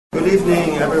Good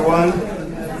evening, everyone.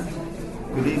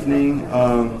 Good evening.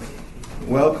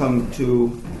 Welcome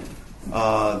to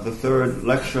the third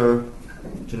lecture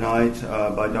tonight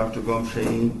by Dr.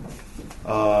 Gomshei.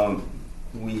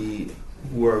 We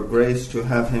were graced to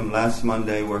have him last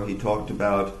Monday where he talked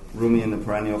about Rumi and the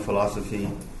Perennial Philosophy,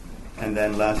 and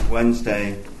then last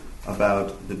Wednesday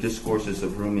about the discourses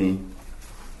of Rumi.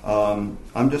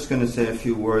 I'm just going to say a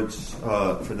few words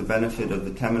for the benefit of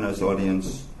the Temenos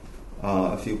audience,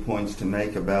 a few points to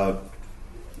make about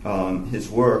his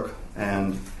work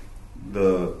and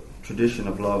the tradition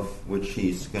of love which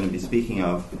he's going to be speaking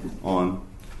of on.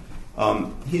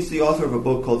 He's the author of a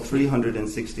book called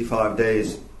 365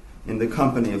 Days in the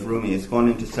Company of Rumi. It's gone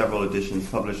into several editions,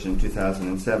 published in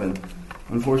 2007.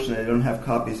 Unfortunately, I don't have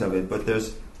copies of it, but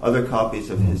there's other copies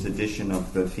of his edition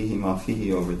of the Fihi Ma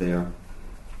Fihi over there.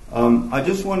 I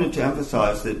just wanted to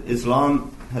emphasize that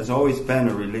Islam has always been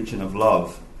a religion of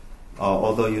love,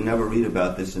 although you never read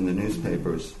about this in the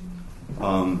newspapers.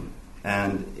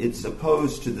 And it's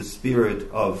opposed to the spirit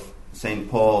of St.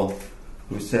 Paul,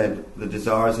 who said the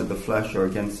desires of the flesh are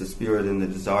against the spirit and the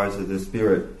desires of the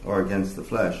spirit are against the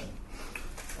flesh.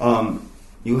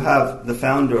 You have the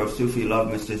founder of Sufi love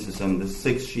mysticism, the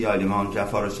sixth Shiite Imam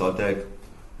Jafar Sadiq,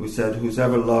 who said,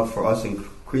 whosever love for us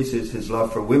increases, his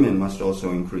love for women must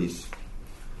also increase.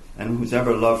 And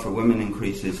whosever love for women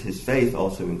increases, his faith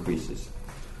also increases.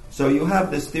 So you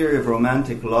have this theory of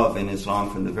romantic love in Islam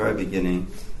from the very beginning,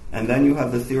 and then you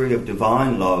have the theory of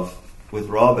divine love with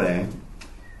Rabi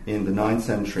in the 9th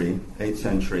century, 8th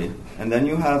century, and then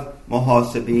you have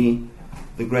Muhasibi,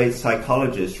 the great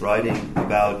psychologist, writing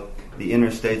about the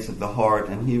inner states of the heart,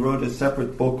 and he wrote a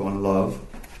separate book on love.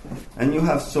 And you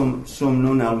have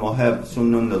Sumnun al-Moheb,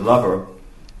 Sumnun the lover,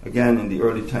 again in the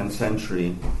early 10th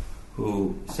century,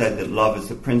 who said that love is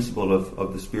the principle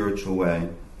of the spiritual way.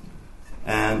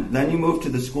 And then you move to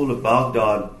the school of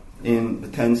Baghdad in the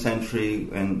 10th century,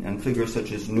 and figures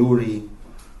such as Nuri,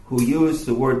 who used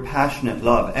the word passionate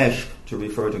love, Eshq, to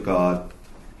refer to God,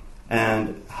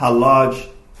 and Hallaj,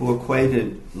 who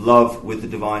equated love with the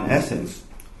divine essence.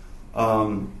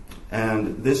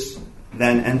 And this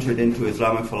then entered into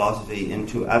Islamic philosophy,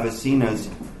 into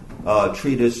Avicenna's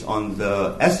treatise on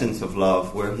the essence of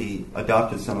love, where he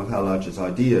adopted some of Hallaj's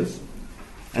ideas.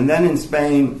 And then in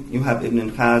Spain, you have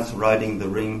Ibn Khaz writing the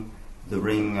ring of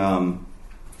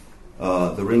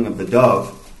the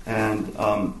Dove, and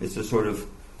it's a sort of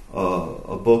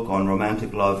a book on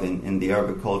romantic love in the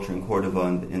Arabic culture in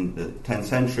Cordoba in the 10th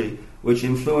century, which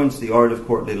influenced the art of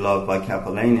courtly love by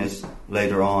Capellanus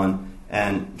later on,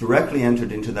 and directly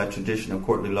entered into that tradition of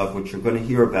courtly love, which you're going to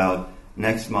hear about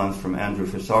next month from Andrew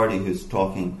Fessardi, who's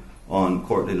talking on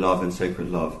courtly love and sacred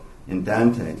love in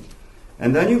Dante.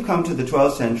 And then you come to the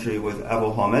 12th century with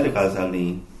Abu Hamid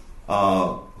Ghazali,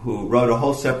 who wrote a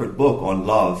whole separate book on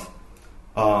love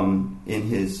in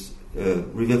his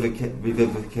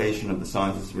revivification of the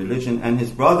sciences of religion, and his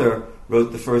brother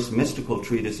wrote the first mystical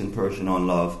treatise in Persian on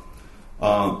love,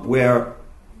 where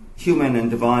human and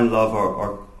divine love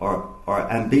are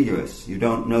ambiguous. You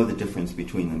don't know the difference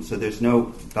between them, so there's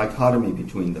no dichotomy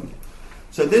between them.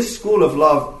 So this school of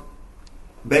love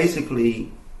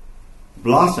basically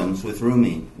blossoms with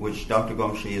Rumi, which Dr.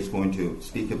 Gomshei is going to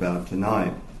speak about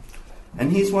tonight.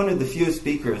 And he's one of the few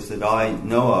speakers that I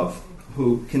know of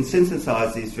who can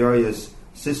synthesize these various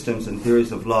systems and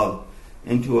theories of love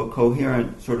into a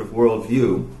coherent sort of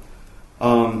worldview.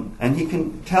 And he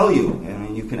can tell you,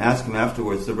 and you can ask him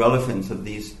afterwards, the relevance of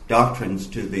these doctrines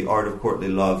to the art of courtly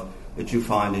love that you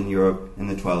find in Europe in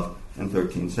the 12th and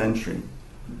 13th century.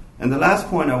 And the last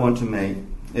point I want to make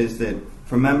is that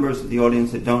for members of the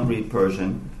audience that don't read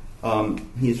Persian,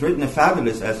 he's written a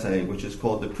fabulous essay which is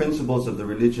called The Principles of the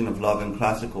Religion of Love in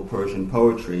Classical Persian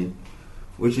Poetry,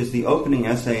 which is the opening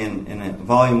essay in a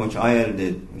volume which I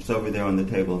edited. It's over there on the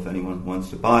table if anyone wants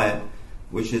to buy it,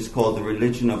 which is called The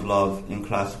Religion of Love in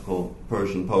Classical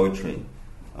Persian Poetry.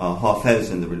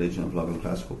 Hafez and the Religion of Love in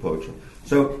Classical Poetry.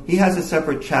 So he has a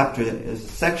separate chapter, a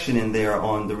section in there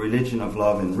on the religion of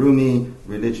love in Rumi,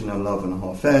 religion of love in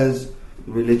Hafez,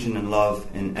 religion and love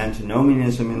in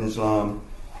antinomianism in Islam,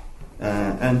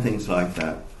 and things like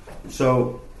that.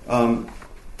 So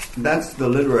that's the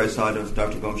literary side of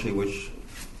Dr. Gomshei, which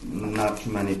not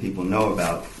too many people know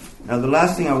about. Now, the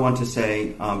last thing I want to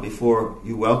say before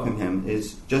you welcome him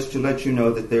is just to let you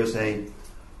know that there's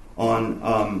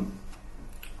on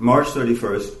March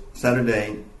 31st,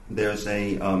 Saturday, there's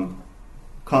a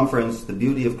conference, The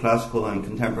Beauty of Classical and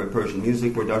Contemporary Persian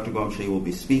Music, where Dr. Gomshei will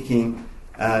be speaking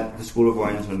at the School of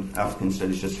Oriental and African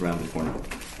Studies just around the corner.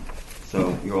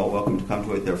 So you're all welcome to come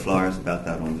to it. There are flyers about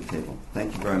that on the table.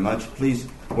 Thank you very much. Please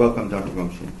welcome Dr.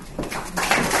 Gomshei.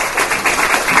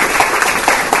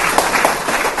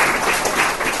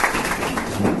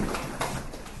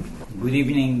 Good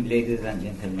evening, ladies and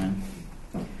gentlemen.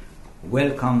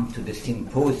 Welcome to the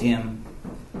Symposium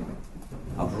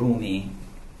of Rumi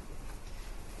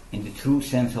in the true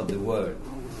sense of the word.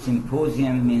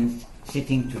 Symposium means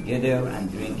sitting together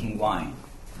and drinking wine.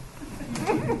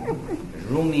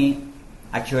 Rumi,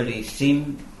 actually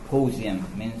symposium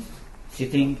means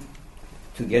sitting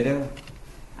together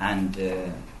and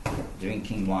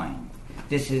drinking wine.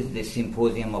 This is the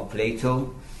Symposium of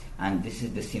Plato, and this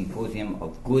is the Symposium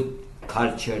of good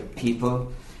cultured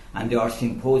people, and there are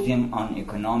symposium on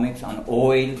economics, on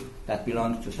oil, that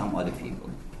belongs to some other people.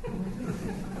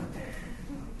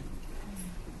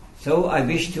 So I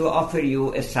wish to offer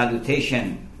you a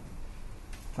salutation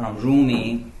from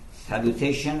Rumi,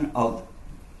 salutation of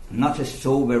not a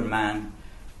sober man,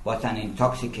 but an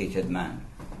intoxicated man.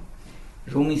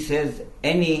 Rumi says,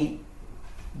 any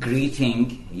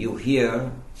greeting you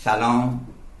hear, salam,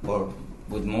 or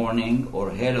good morning,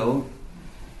 or hello,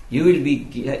 you will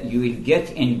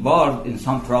get involved in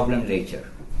some problem later,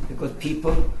 because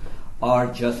people are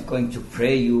just going to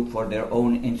pray you for their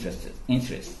own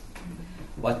interests.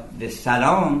 But the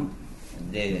salam,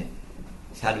 the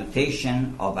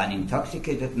salutation of an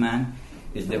intoxicated man,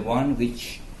 is the one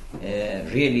which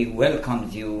really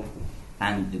welcomes you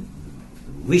and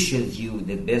wishes you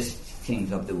the best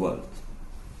things of the world.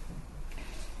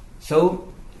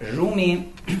 So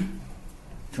Rumi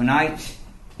tonight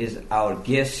is our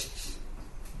guest.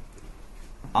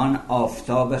 آن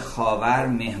آفتاب خاور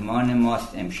مهمان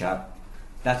ماست امشب.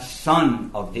 That sun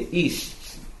of the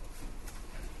east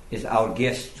is our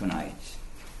guest tonight.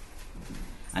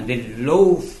 And the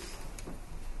loaf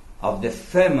of the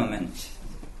firmament,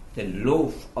 the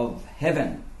loaf of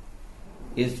heaven,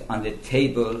 is on the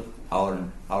table,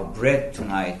 our bread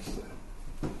tonight.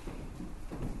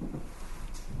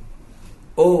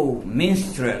 O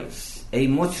minstrels, ای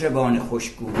مطربان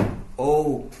خوشگو,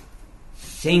 O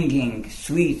singing,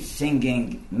 sweet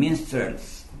singing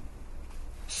minstrels,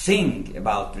 sing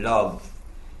about love,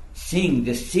 sing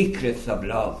the secrets of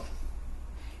love.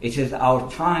 It is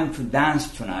our time to dance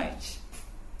tonight.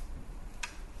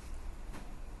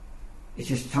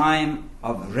 It is time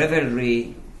of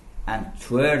revelry and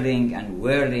twirling and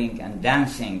whirling and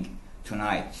dancing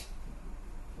tonight.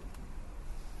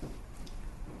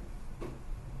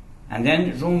 And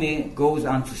then Rumi goes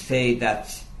on to say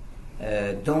that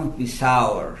don't be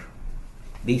sour,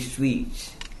 be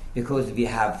sweet, because we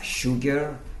have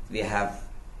sugar, we have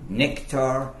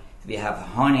nectar, we have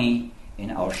honey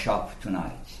in our shop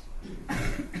tonight.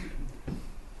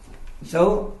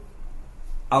 So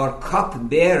our cup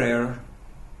bearer,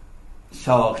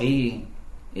 Saqi,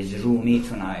 is Rumi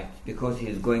tonight, because he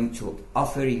is going to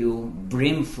offer you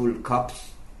brimful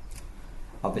cups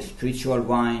of spiritual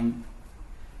wine,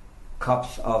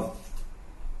 cups of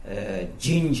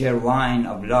ginger wine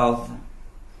of love,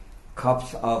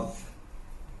 cups of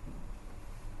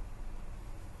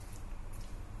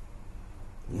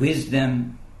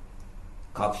wisdom,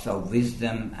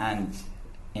 and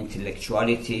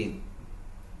intellectuality,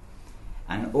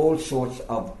 and all sorts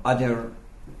of other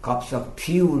cups of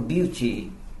pure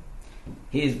beauty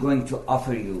he is going to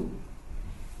offer you.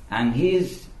 And he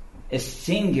is a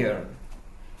singer,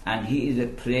 and he is a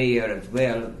player as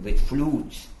well with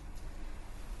flute.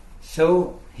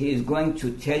 So he is going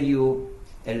to tell you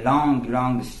a long,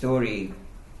 long story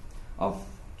of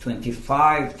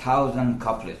 25,000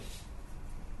 couplets.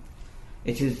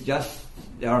 It is just,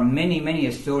 there are many, many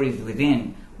stories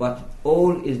within, but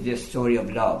all is the story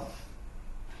of love.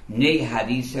 نی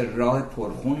حدیث راه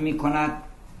پرخون می کند،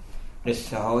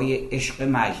 قصه های عشق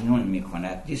مجنون می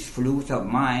کند. This flute of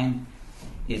mine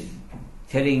is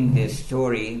telling the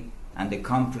story and the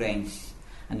complaints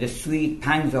and the sweet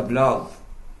pangs of love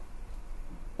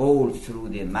all through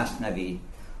the Masnavi,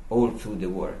 all through the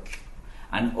work,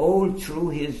 and all through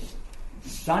his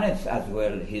sonnets as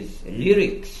well, his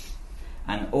lyrics,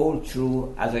 and all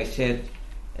through, as I said,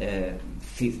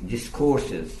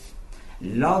 discourses.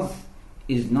 Love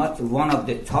is not one of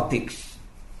the topics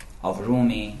of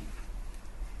Rumi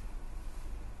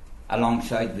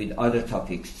alongside with other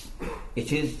topics.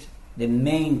 It is the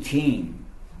main theme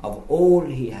of all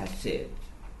he has said.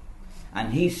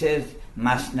 And he says,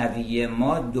 Masnavi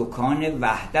ma dukan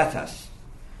wahdat ast.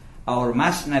 Our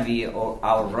Masnavi, or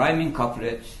our rhyming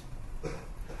couplets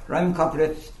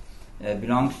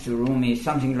belongs to Rumi,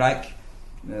 something like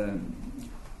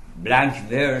blank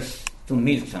verse to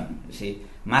Milton. You see,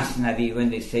 Masnavi, when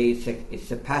they say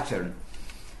it's a pattern.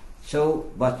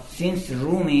 So, but since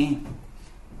Rumi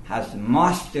has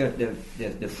mastered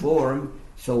the form,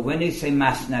 so when they say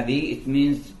Masnavi, it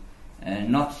means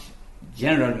not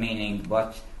general meaning,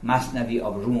 but Masnavi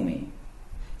of Rumi.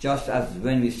 Just as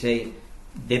when we say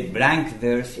the blank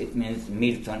verse, it means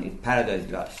Milton, it's Paradise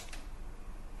Lost.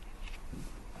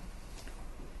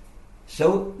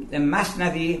 So the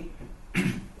Masnavi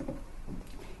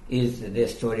is the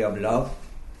story of love.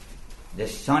 The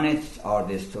sonnets are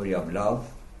the story of love.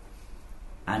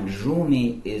 And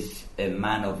Rumi is a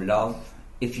man of love.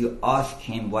 If you ask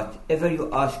him, whatever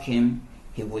you ask him,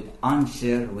 he would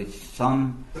answer with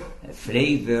some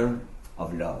flavor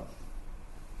of love.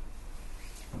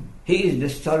 He is the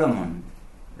Solomon.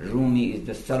 Rumi is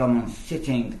the Solomon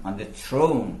sitting on the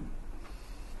throne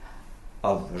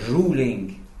of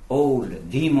ruling all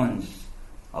demons,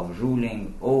 of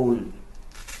ruling all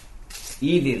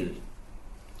evil,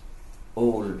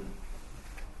 all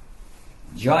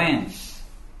giants.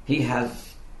 He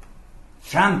has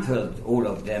trampled all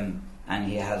of them, and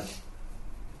he has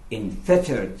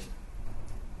enfettered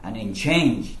and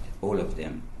enchained all of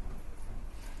them.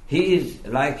 He is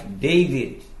like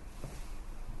David,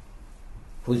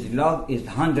 whose love is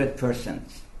 100%.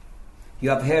 You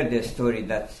have heard the story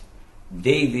that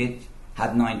David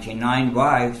had 99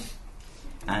 wives,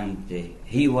 and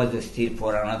he was still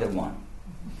for another one.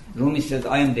 Rumi says,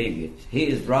 I am David. He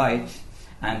is right,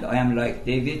 and I am like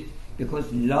David,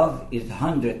 because love is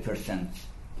 100%.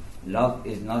 Love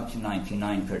is not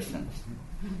 99%.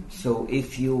 So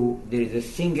if there is a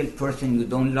single person you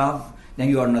don't love, then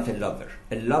you are not a lover.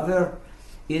 A lover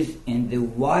is in the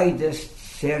widest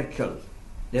circle.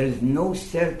 There is no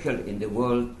circle in the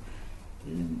world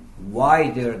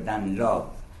wider than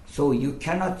love. So you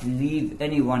cannot leave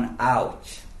anyone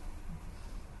out.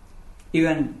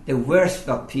 Even the worst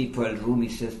of people, Rumi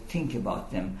says, think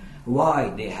about them, why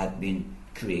they had been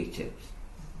created.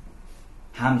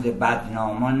 حمز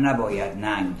بدنامان نباید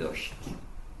ننگ داشت.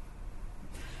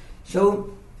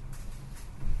 So,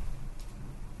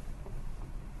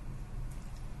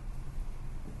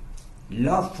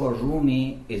 love for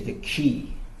Rumi is the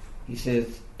key. He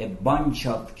says, a bunch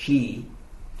of key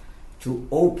to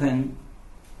open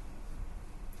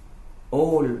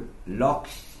all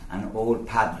locks and all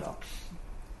padlocks.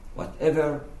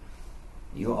 Whatever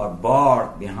you are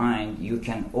barred behind, you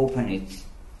can open it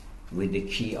with the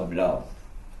key of love.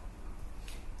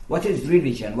 What is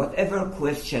religion? Whatever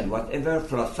question, whatever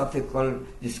philosophical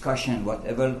discussion,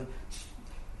 whatever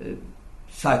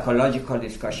psychological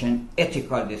discussion,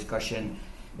 ethical discussion,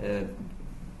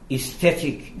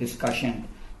 aesthetic discussion,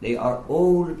 they are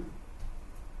all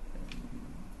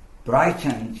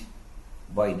brightened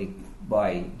by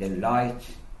the light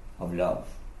of love.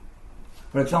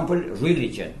 For example,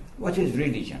 religion. What is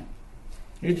religion?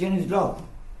 Religion is love.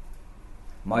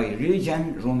 My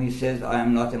religion, Rumi says, I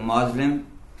am not a Muslim.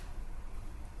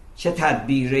 چه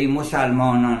تدبیره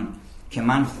مسلمانان که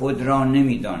من خود را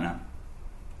نمیدانم.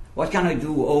 What can I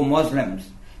do, O Muslims?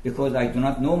 Because I do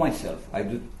not know myself. I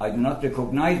do not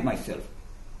recognize myself.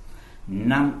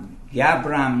 نه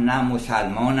گبرم نه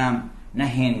مسلمانم نه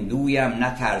هندویم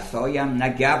نه ترسایم نه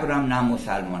گبرم نه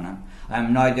مسلمانم. I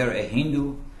am neither a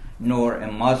Hindu nor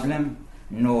a Muslim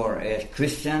nor a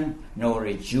Christian nor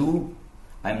a Jew.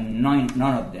 I am none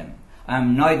of them. I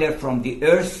am neither from the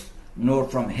earth nor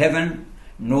from heaven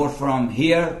nor from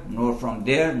here nor from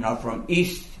there nor from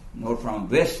east nor from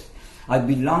west. I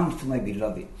belong to my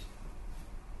beloved.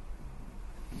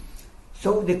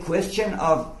 So the question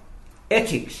of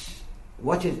ethics,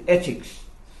 what is ethics?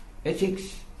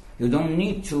 Ethics, you don't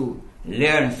need to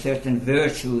learn certain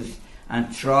virtues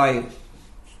and try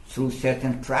through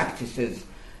certain practices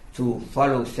to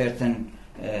follow certain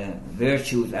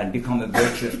virtues and become a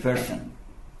virtuous person.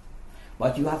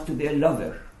 But you have to be a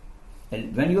lover.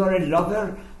 And when you are a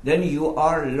lover, then you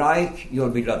are like your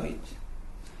beloved.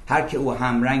 هر که او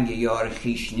همرنگ یار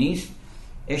خویش نیست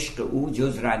عشق او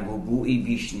جز رنگ و بویی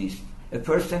بیش نیست. A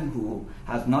person who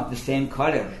has not the same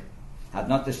color, has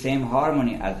not the same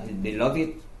harmony as his beloved,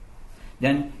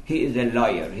 then he is a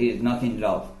liar. He is not in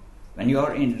love. When you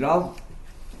are in love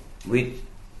with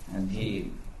the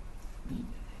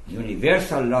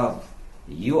universal love,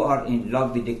 you are in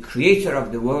love with the creator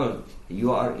of the world.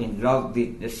 You are in love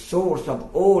with the source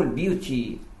of all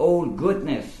beauty, all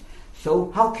goodness.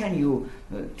 So how can you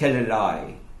tell a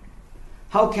lie?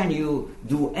 How can you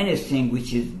do anything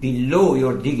which is below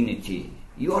your dignity?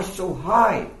 You are so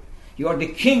high. You are the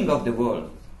king of the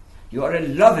world. You are a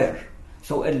lover.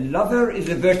 So a lover is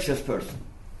a virtuous person,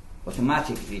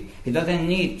 automatically. He doesn't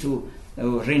need to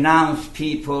renounce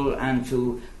people and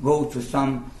to go to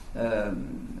some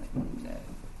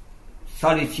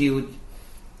solitude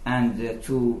and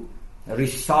to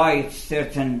recite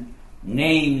certain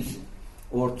names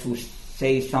or to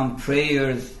say some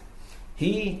prayers.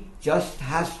 He just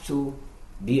has to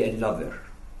be a lover.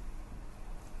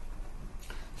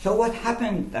 So what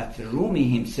happened that Rumi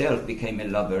himself became a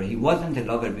lover? He wasn't a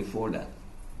lover before that.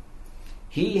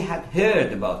 He had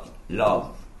heard about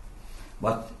love,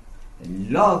 but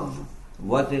love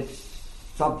was a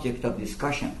subject of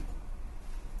discussion.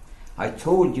 I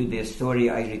told you the story,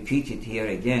 I repeat it here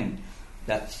again,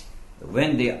 that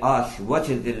when they asked, what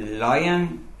is the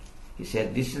lion? He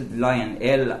said, this is lion,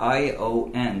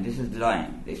 L-I-O-N, this is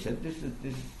lion. They said, this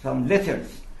is some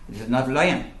letters, this is not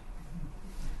lion.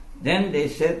 Then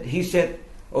he said,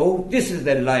 oh, this is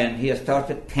the lion. He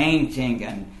started painting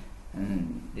and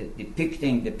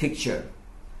depicting the picture.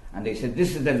 And they said,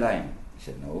 this is the lion. He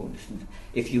said, no,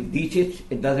 if you beat it,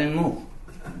 it doesn't move.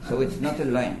 So it's not a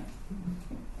lion.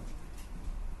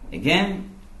 Again,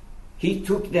 he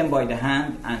took them by the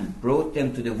hand and brought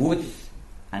them to the woods,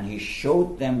 and he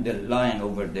showed them the lion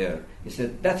over there. He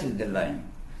said, that is the lion.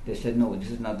 They said, no,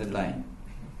 this is not the lion.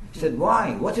 He said,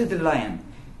 why? What is the lion?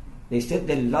 They said,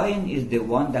 the lion is the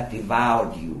one that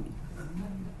devoured you.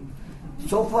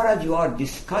 So far as you are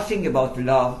discussing about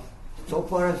love, so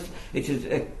far as it is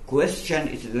a question,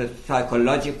 it is a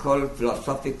psychological,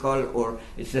 philosophical, or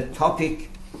it's a topic,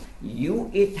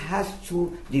 it has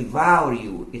to devour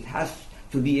you. It has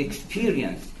to be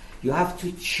experienced. You have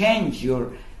to change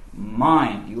your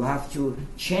mind. You have to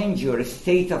change your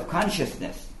state of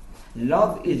consciousness.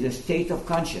 Love is a state of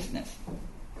consciousness.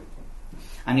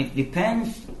 And it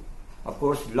depends, of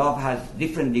course, love has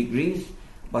different degrees,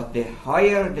 but the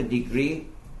higher the degree,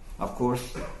 of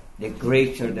course, the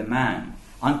greater the man.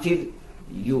 Until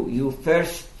you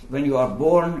first, when you are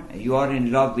born, you are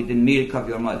in love with the milk of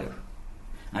your mother.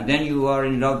 And then you are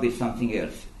in love with something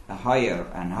else, higher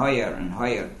and higher and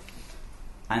higher.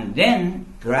 And then,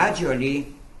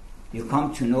 gradually, you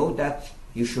come to know that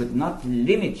you should not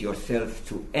limit yourself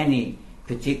to any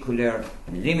particular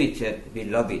limited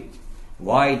beloved,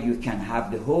 while you can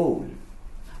have the whole.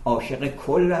 عاشق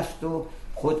کل است و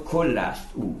خود کل است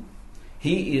او.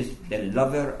 He is the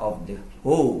lover of the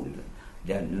whole,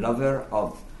 the lover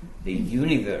of the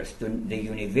universe, the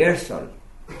universal.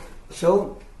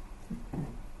 So,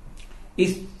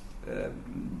 if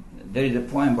there is a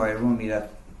poem by Rumi that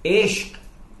عشق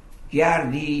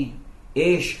گردی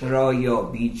عشق را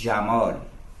یابی جمال.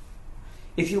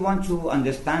 If you want to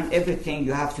understand everything,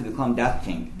 you have to become that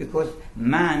thing, because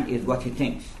man is what he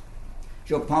thinks.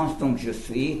 Je pense donc je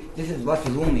suis. This is what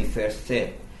Rumi first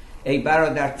said. ای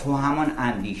برادر تو همان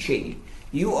اندیشه‌ای.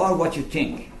 You are what you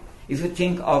think. If you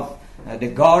think of the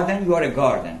garden, you are a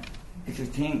garden. If you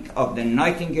think of the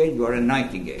nightingale, you are a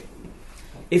nightingale.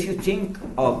 If you think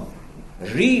of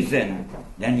reason,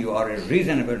 then you are a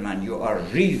reasonable man. You are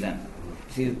reason.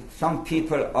 See, some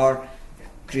people are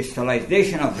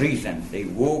crystallization of reason. They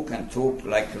walk and talk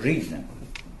like reason.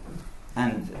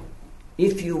 And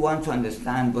if you want to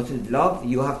understand what is love,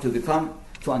 you have to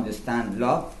understand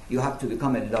love, you have to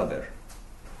become a lover.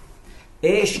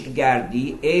 عشق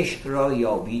گردی عشق را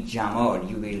یابی جمال.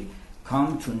 You will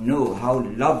come to know how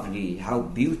lovely, how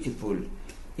beautiful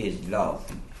is love.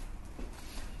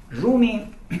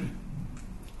 Rumi,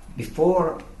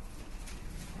 before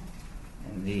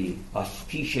the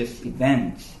auspicious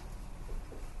event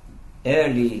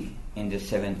early in the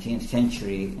 17th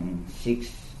century, in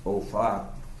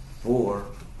 604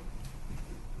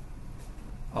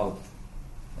 of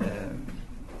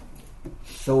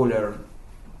solar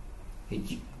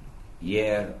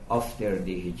year after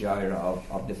the Hijra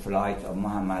of the flight of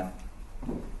Muhammad,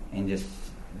 in the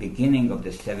beginning of the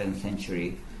 7th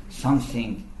century,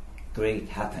 something great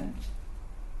happened.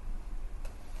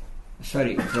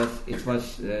 Sorry, it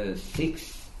was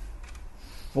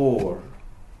 6-4.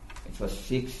 It was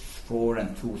 6-4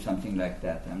 and 2, something like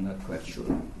that. I'm not quite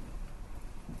sure.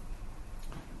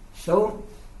 So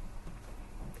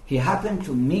he happened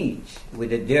to meet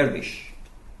with a dervish.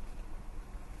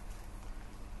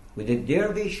 With a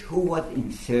dervish who was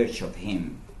in search of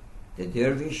him. The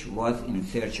dervish was in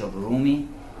search of Rumi,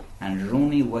 and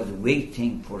Rumi was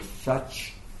waiting for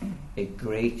such a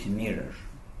great mirror.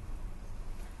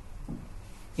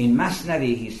 In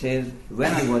Masnavi he says,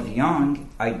 when I was young,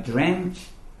 I dreamt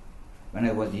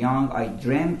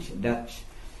that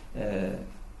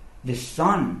the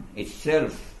sun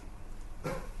itself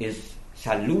is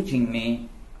saluting me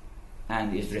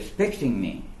and is respecting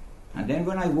me. And then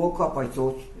when I woke up, I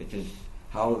thought,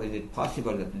 how is it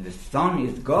possible that the sun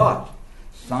is God?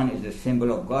 Sun is the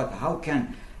symbol of God. How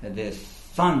can the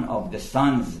son of the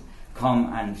suns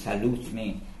come and salute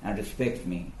me and respect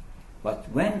me? But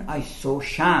when I saw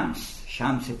Shams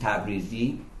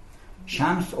Tabrizi,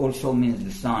 Shams also means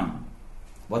the sun,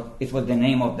 but it was the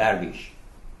name of Darwish.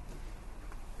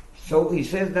 So he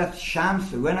says that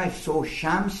Shams, when I saw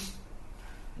Shams,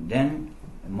 then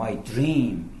my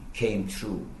dream came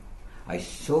true. I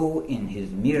saw in his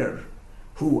mirror,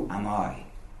 who am I?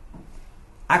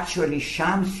 Actually,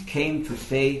 Shams came to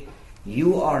say,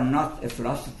 you are not a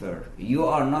philosopher, you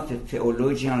are not a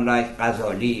theologian like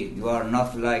Ghazali, you are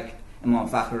not like Imam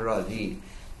Fakhr Razi,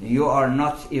 you are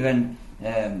not even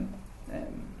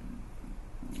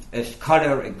a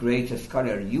scholar, a great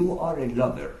scholar. You are a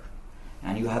lover,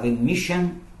 and you have a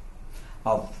mission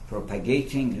of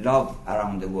propagating love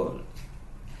around the world.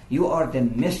 You are the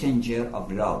messenger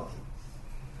of love.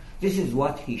 This is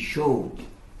what he showed.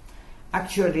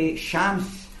 Actually,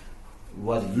 Shams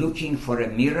was looking for a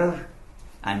mirror,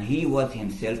 and he was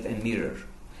himself a mirror.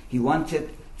 He wanted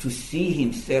to see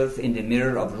himself in the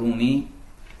mirror of Rumi.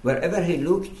 Wherever he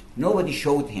looked, nobody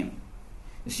showed him.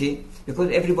 You see,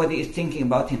 because everybody is thinking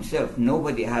about himself.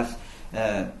 Nobody has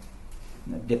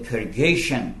the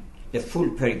purgation, the full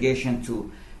purgation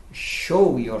to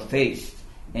show your face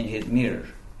in his mirror.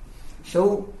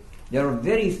 So there are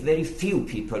very, very few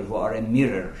people who are a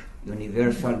mirror,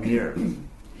 universal mirror.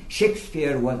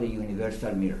 Shakespeare was a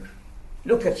universal mirror.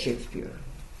 Look at Shakespeare,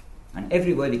 and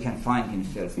everybody can find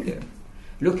himself there.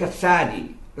 Look at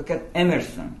Sadi, look at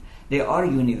Emerson. They are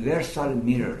universal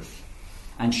mirrors.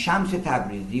 And Shams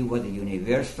Tabrizi was a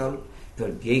universal,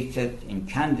 purgated,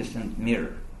 incandescent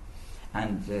mirror.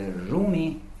 And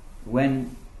Rumi,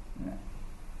 when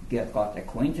got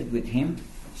acquainted with him,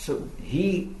 so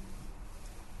he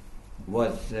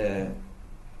was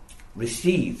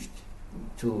received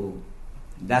to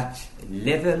that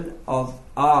level of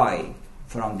eye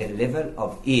from the level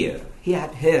of ear. He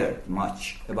had heard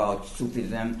much about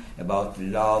Sufism, about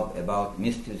love, about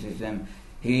mysticism.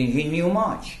 He knew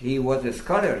much. He was a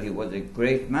scholar. He was a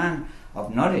great man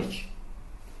of knowledge.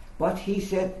 But he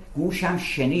said, Gusham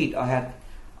Shenid,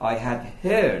 I had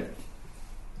heard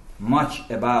much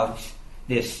about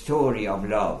the story of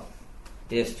love,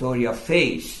 the story of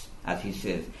faith, as he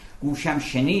says. Gusham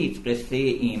Shenid,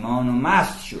 qisse iman u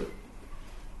mast shud.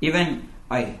 Even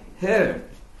I heard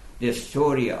the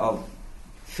story of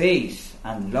faith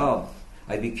and love.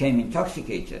 I became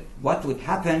intoxicated. What would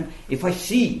happen if I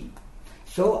see?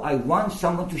 So I want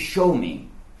someone to show me.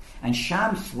 And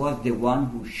Shams was the one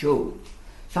who showed.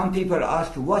 Some people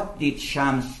ask, what did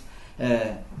Shams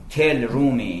tell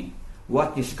Rumi?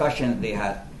 What discussions they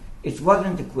had? It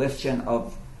wasn't a question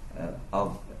of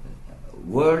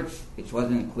words. It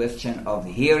wasn't a question of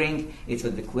hearing. It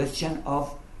was the question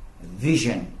of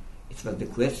vision. It was the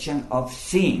question of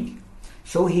seeing.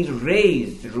 So he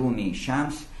raised Rumi,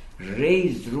 Shams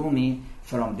raised Rumi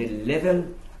from the level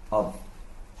of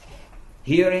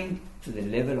hearing to the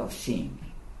level of seeing.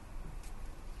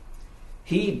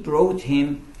 He brought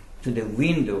him to the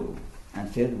window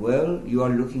and said, well, you are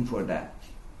looking for that.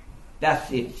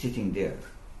 That's it, sitting there.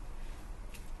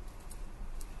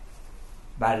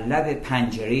 بر لب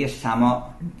پنجره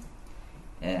سما,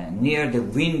 near the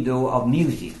window of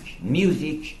music.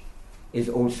 Music is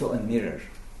also a mirror.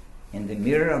 In the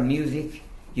mirror of music,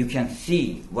 you can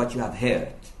see what you have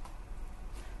heard.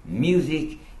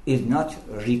 Music is not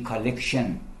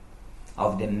recollection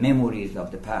of the memories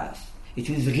of the past. It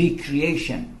is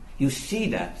recreation. You see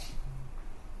that.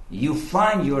 You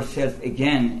find yourself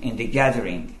again in the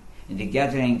gathering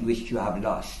which you have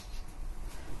lost.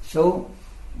 So,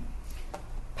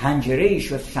 پنجره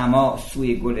شد سما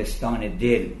سوی گلستان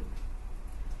دل.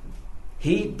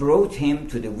 He brought him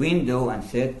to the window and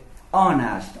said, آن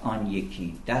است آن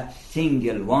یکی. That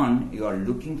single one you are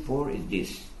looking for is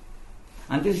this.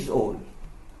 And this is all.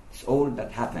 It's all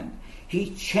that happened. He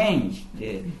changed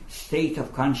the state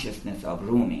of consciousness of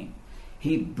Rumi.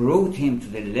 He brought him to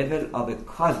the level of a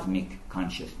cosmic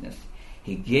consciousness.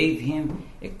 He gave him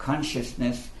a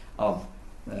consciousness of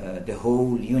the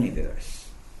whole universe.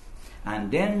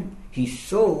 And then he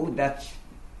saw that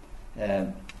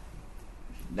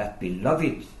that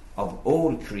beloved of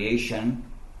all creation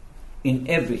in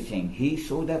everything. He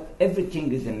saw that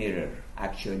everything is a mirror,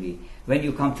 actually. When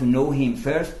you come to know him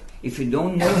first, if you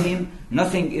don't know him,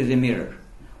 nothing is a mirror.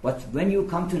 But when you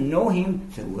come to know him,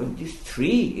 say, well, this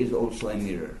tree is also a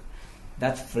mirror.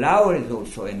 That flower is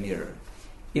also a mirror.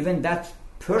 Even that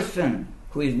person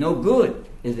who is no good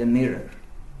is a mirror.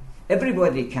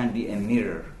 Everybody can be a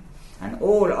mirror. And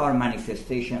all are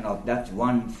manifestation of that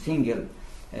one single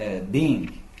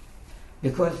being.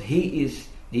 Because he is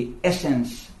the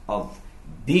essence of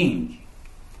being.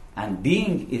 And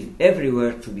being is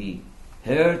everywhere to be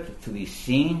heard, to be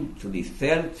seen, to be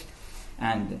felt.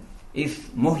 And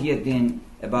if Muhyiddin,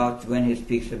 when he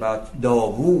speaks about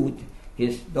Dawood,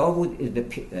 Dawood is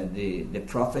the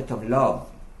prophet of love.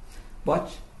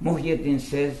 But Muhyiddin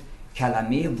says,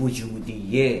 kalame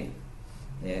wujudiye,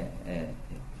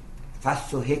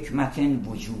 فَسُّ حِكْمَةٍ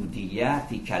وُجُودِيَّةٍ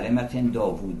فِي كَلِمَةٍ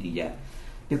دَاوُودِيَّةٍ.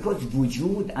 Because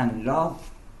wujud and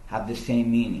love have the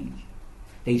same meaning.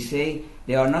 They say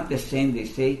they are not the same. They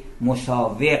say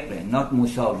musawiq, not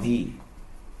musawi.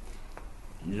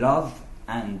 Love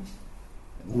and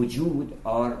wujud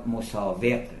are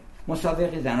musawiq.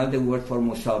 Musawiq is another word for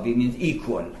musawi, means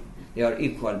equal. They are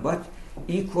equal, but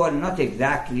equal not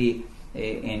exactly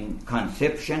in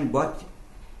conception, but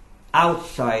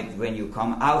outside. When you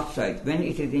come outside, when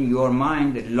it is in your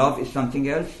mind that love is something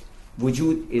else,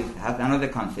 wujud has another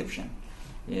conception,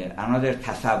 another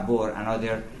tasawwur,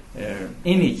 another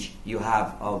image you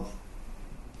have of.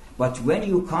 But when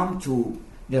you come to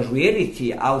the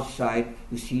reality outside,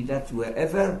 you see that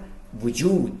wherever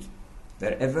wujud,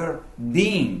 wherever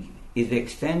being is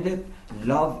extended,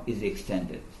 love is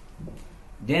extended.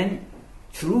 Then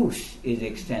truth is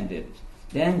extended.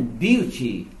 Then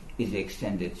beauty is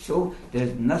extended. So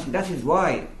there's nothing. That is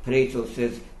why Plato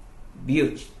says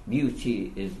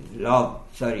beauty is love.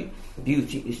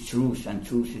 Beauty is truth, and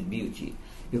truth is beauty.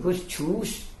 Because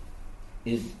truth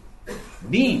is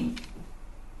being,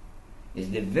 is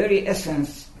the very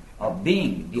essence of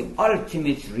being. The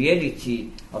ultimate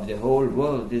reality of the whole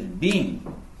world is being.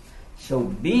 So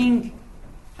being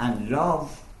and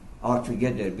love are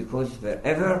together, because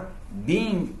wherever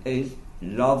being is,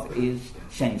 love is,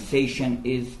 sensation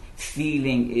is,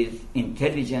 feeling is,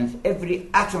 intelligence. Every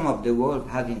atom of the world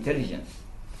has intelligence.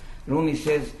 Rumi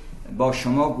says, با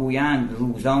شما گویند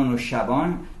روزان و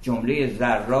شبان جمله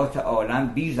ذرات عالم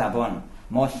بی زبان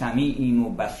ما سمیعیم و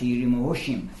بصیریم و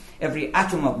هوشیم. Every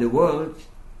atom of the world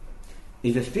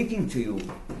is speaking to you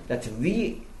that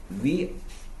we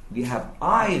have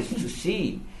eyes to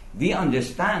see, we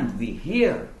understand, we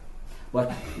hear,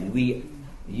 but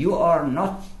you are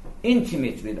not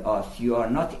intimate with us, you are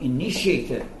not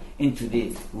initiated into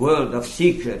the world of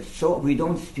secrets, so we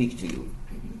don't speak to you.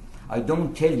 I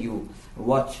don't tell you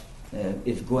what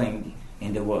is going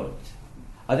in the world.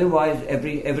 Otherwise,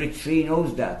 every tree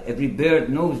knows that, every bird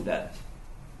knows that.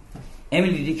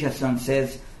 Emily Dickinson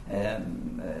says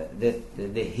that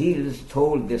the hills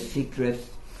told the secrets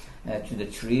to the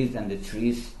trees, and the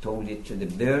trees told it to the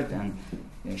bird, and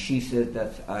she said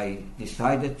that I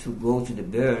decided to go to the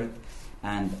bird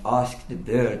and ask the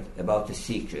bird about the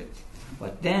secret.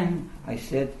 But then I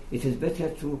said it is better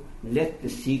to let the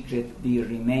secret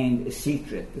remain a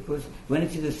secret, because when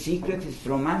it is a secret, it's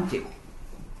romantic.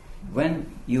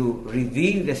 When you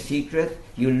reveal the secret,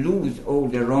 you lose all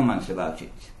the romance about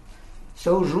it.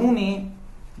 So Rumi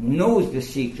knows the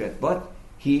secret, but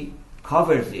he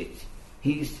covers it.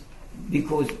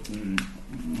 Because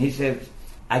he says,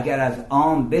 اگر از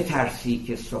عام بترسی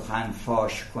که سخن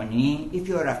فاش کنی, if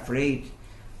you are afraid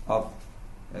of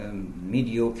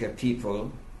mediocre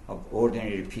people, of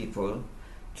ordinary people,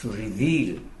 to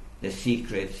reveal the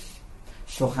secrets,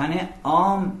 سخن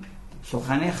عام،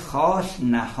 سخن خاص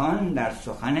نهان در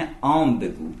سخن عام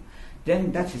بگو.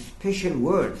 Then that's special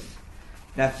words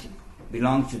that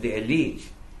belong to the elite.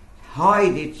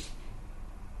 Hide it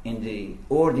in the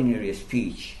ordinary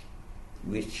speech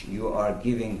which you are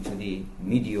giving to the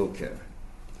mediocre.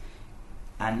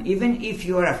 And even if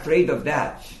you are afraid of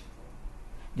that,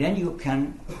 then you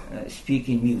can speak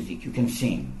in music, you can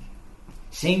sing.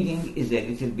 Singing is a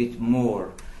little bit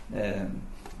more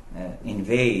in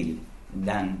veil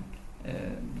than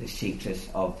the secrets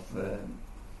of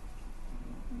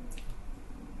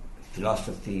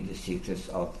philosophy, the secrets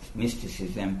of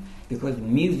mysticism, because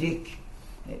music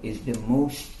is the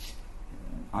most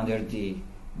under the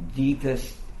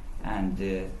deepest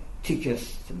and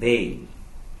thickest veil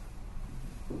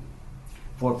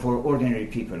for ordinary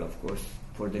people, of course,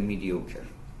 for the mediocre.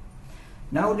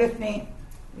 Now let me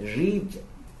read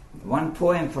one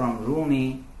poem from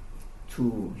Rumi.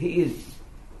 He is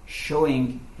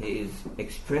showing, he is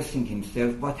expressing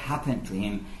himself, what happened to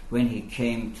him when he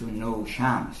came to know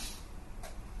Shams.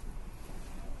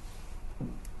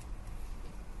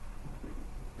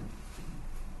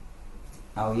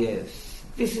 Oh yes,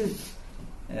 this is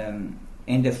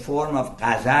in the form of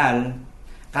ghazal.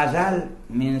 Ghazal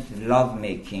means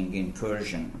love-making in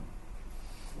Persian,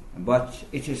 but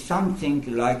it is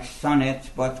something like sonnet,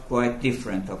 but quite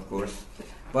different, of course.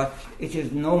 But it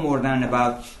is no more than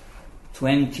about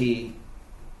 20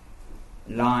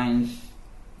 lines,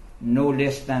 no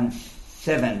less than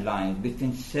 7 lines,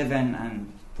 between 7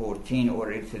 and 14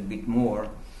 or a little bit more.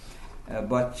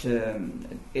 But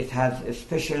it has a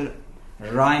special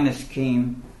rhyme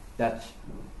scheme that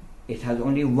it has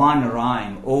only one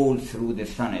rhyme all through the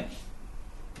sonnets,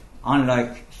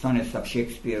 unlike sonnets of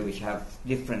Shakespeare, which have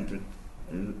different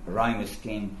rhyme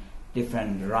scheme,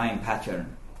 different rhyme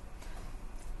pattern.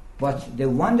 But the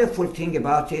wonderful thing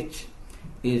about it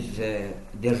is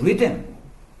the rhythm.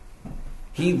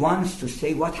 He wants to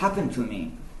say what happened to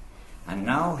me. And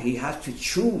now he has to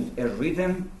choose a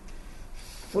rhythm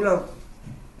full of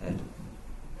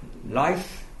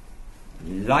life,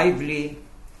 lively,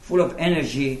 full of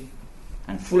energy,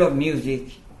 and full of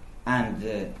music,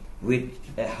 and with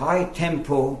a high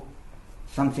tempo,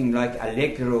 something like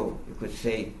allegro, you could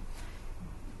say,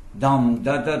 dum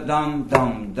da da dum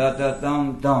dum da da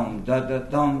dum dum da da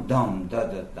dum dum da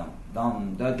da dum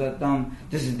dum da da dum.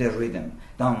 This is the rhythm.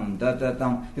 Dum da da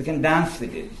dum. You can dance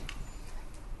with it.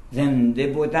 زنده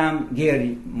بودم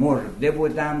مرده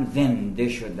بودم زنده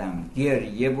شدم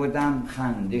گریه بودم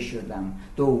خنده شدم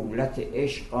دولت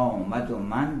عشق آمد و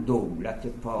من دولت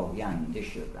پاینده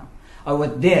شدم. I was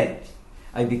dead,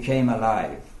 I became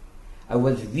alive. I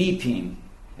was weeping,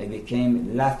 I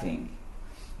became laughing.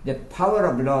 The power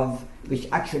of love, which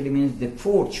actually means the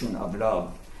fortune of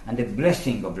love and the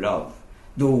blessing of love.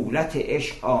 دولت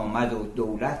عشق آمد و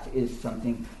دولت is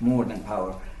something more than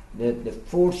power. The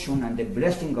fortune and the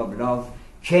blessing of love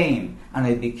came, and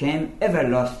I became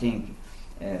everlasting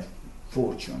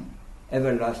fortune,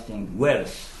 everlasting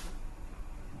wealth.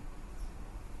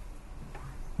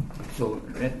 So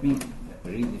let me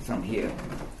read it from here.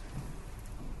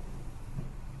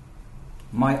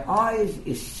 My eyes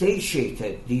is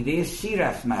satiated, دیده سیر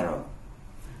است مرا,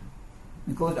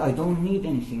 because I don't need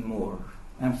anything more.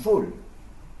 I'm full.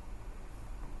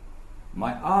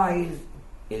 My eyes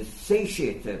is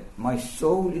satiated, my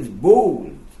soul is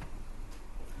bold.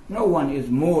 No one is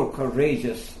more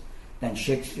courageous than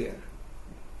Shakespeare.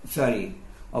 Sorry,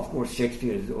 of course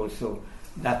Shakespeare is also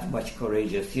that much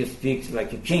courageous. He speaks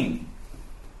like a king.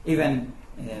 Even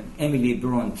Emily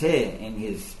Bronte, in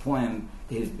his poem,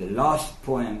 the last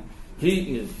poem,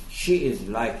 she is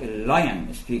like a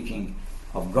lion speaking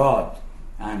of God,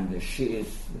 and she is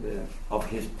of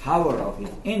his power, of his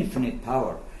infinite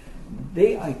power.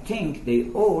 I think they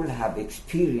all have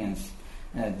experienced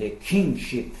the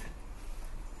kingship,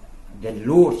 the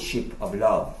lordship of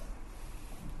love.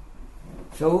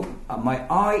 So my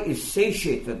eye is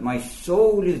satiated, my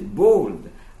soul is bold,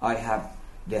 I have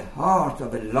the heart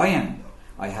of a lion,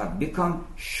 I have become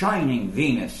shining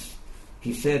Venus.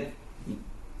 He said,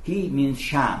 he means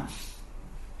Shams.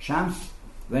 Shams,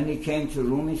 when he came to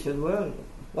Rumi, he said, well,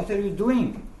 what are you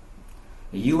doing?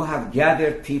 You have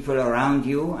gathered people around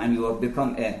you and you have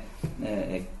become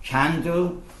a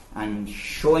candle and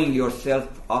showing yourself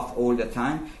off all the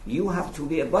time. You have to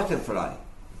be a butterfly.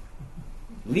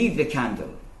 Leave the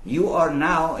candle. You are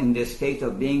now in the state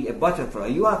of being a butterfly.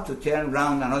 You have to turn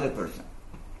around another person.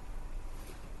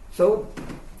 So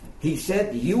he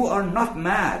said, you are not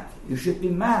mad. You should be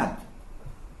mad.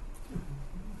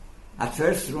 At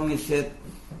first Rumi said,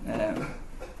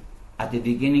 at the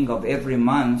beginning of every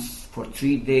month, for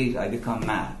 3 days I become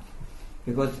mad.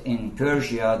 Because in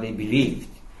Persia they believed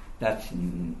that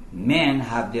men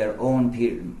have their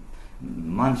own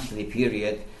monthly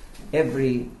period.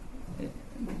 Every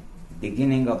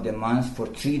beginning of the month, for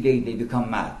 3 days they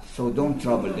become mad. So don't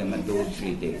trouble them at those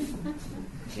 3 days.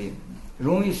 See,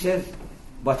 Rumi says,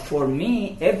 but for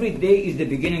me, every day is the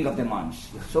beginning of the month.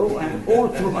 So I'm all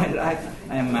through my life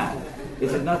I am mad.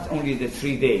 It is not only the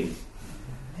 3 days.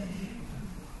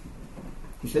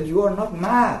 He said, you are not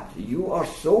mad. You are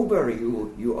sober.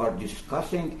 You are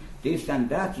discussing this and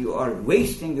that. You are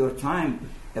wasting your time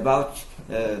about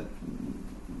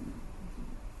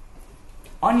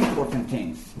unimportant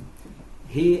things.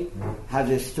 He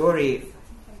has a story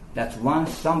that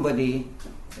once somebody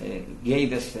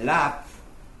gave a slap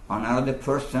on another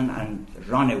person and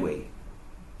ran away.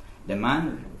 The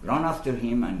man ran after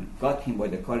him and got him by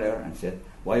the collar and said,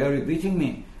 why are you beating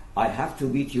me? I have to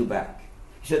beat you back.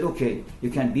 He said, okay, you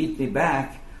can beat me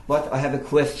back, but I have a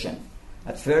question.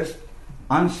 At first,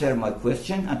 answer my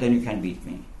question, and then you can beat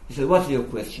me. He said, what's your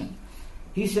question?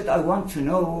 He said, I want to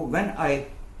know, when I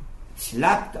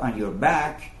slapped on your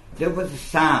back, there was a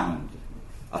sound,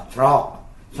 a throb,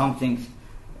 something.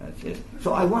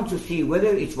 So I want to see whether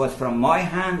it was from my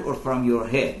hand or from your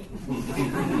head.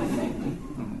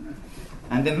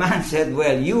 And the man said,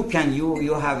 well, you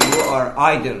are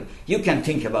idle. You can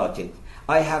think about it.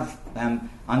 I have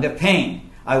under pain.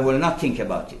 I will not think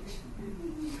about it.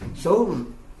 So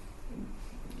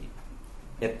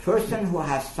a person who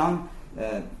has some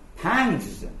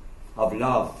pangs of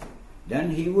love, then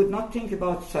he would not think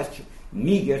about such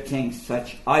meager things,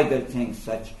 such idle things,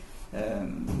 such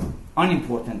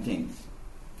unimportant things.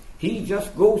 He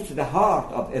just goes to the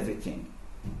heart of everything.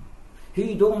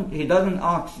 He doesn't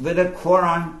ask whether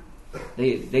Quran,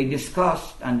 they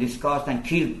discussed and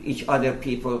killed each other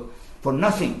people for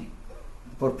nothing.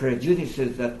 for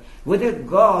prejudices that whether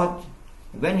God,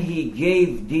 when he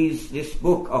gave this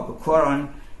book of the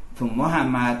Quran to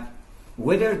Muhammad,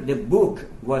 whether the book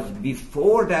was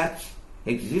before that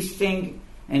existing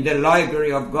in the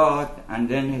library of God and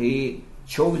then he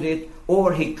chose it,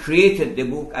 or he created the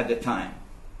book at the time.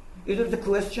 It is the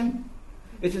question.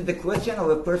 It is the question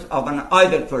of an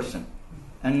idle person,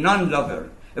 a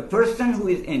non-lover, a person who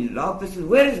is in love. Says,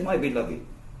 where is my beloved?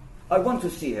 I want to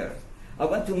see her. I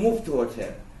want to move towards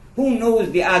her. Who knows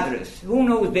the address? Who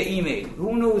knows the email?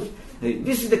 Who knows?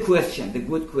 This is the question, the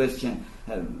good question,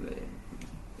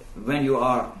 when you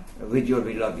are with your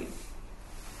beloved.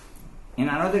 In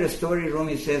another story,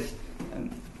 Rumi says,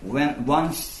 when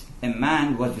once a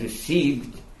man was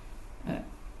received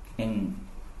in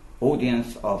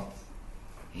audience of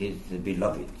his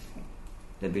beloved.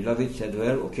 The beloved said,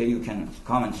 well, okay, you can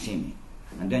come and see me.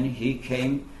 And then he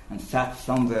came and sat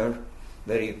somewhere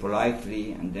very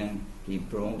politely, and then he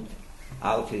brought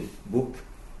out his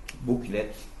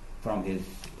booklet from his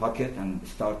pocket and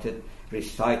started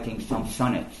reciting some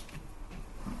sonnets.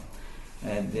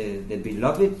 The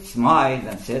beloved smiled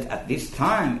and said, at this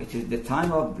time, it is the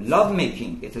time of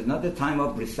love-making. It is not the time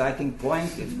of reciting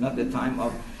poems. It is not the time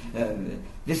of...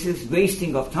 this is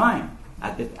wasting of time.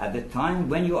 At the time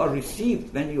when you are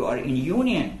received, when you are in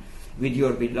union with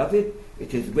your beloved,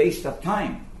 it is waste of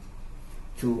time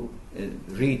to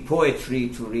read poetry,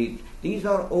 to read... These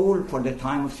are all for the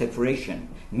time of separation.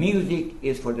 Music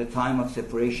is for the time of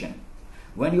separation.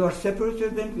 When you are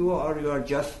separated, then you are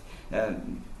just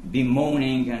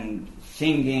bemoaning and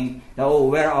singing, oh,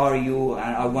 where are you?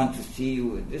 And I want to see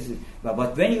you.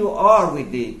 But when you are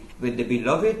with the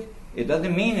beloved, it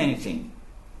doesn't mean anything.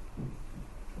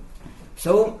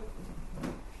 So,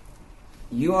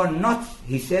 you are not,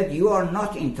 he said, you are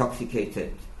not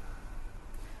intoxicated.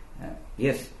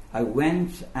 Yes, I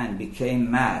went and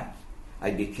became mad. I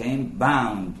became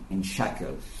bound in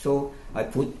shackles. So I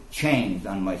put chains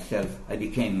on myself. I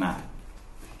became mad.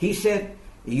 He said,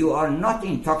 you are not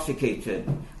intoxicated.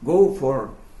 Go for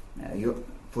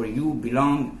you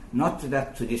belong not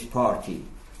to this party.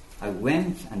 I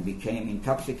went and became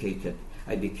intoxicated.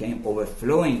 I became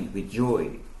overflowing with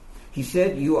joy. He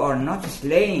said, you are not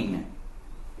slain.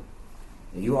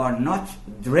 You are not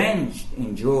drenched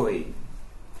in joy.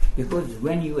 Because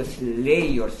when you slay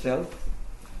yourself,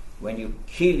 when you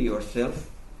kill yourself,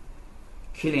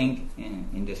 killing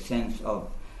in the sense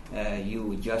of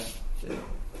you just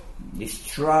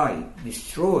destroy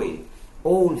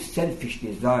all selfish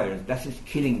desires, that is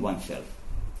killing oneself.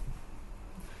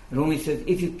 Rumi says,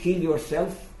 if you kill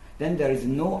yourself, then there is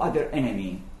no other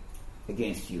enemy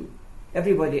against you.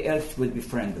 Everybody else will be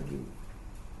friend of you.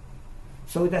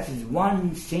 So that is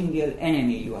one single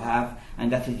enemy you have,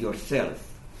 and that is yourself.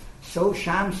 So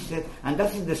Shams said, and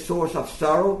that is the source of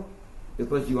sorrow,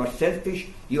 because you are selfish,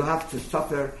 you have to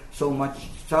suffer so much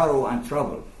sorrow and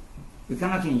trouble. You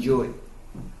cannot enjoy.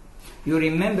 You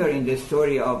remember in the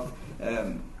story of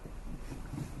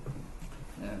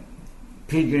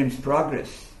Pilgrim's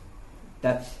Progress,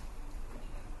 that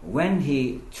when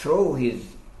he threw his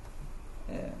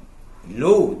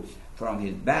load from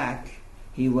his back,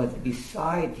 he was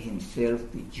beside himself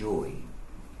with joy.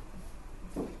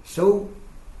 So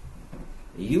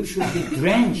you should be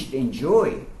drenched in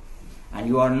joy, and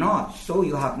you are not. So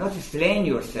you have not slain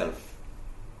yourself.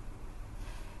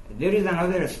 There is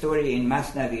another story in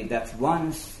Masnavi that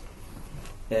once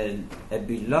a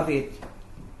beloved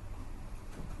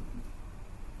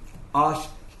asked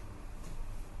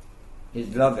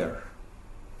his lover.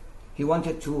 He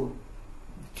wanted to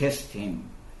test him.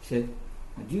 He said,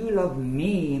 do you love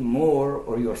me more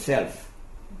or yourself?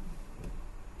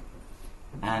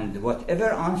 And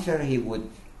whatever answer he would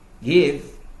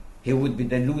give, he would be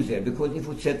the loser. Because if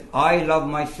he said, I love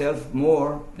myself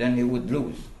more, then he would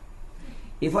lose.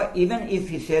 Even if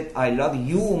he said, I love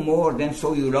you more, then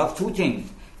so you love two things.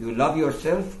 You love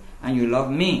yourself and you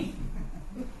love me.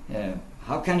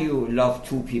 How can you love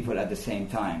two people at the same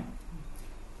time?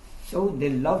 So the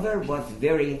lover was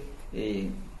very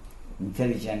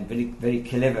intelligent, very, very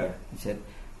clever. He said,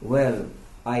 well,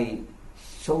 I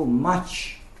so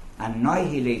much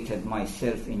annihilated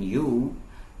myself in you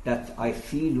that I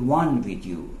feel one with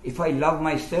you. If I love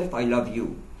myself, I love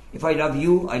you. If I love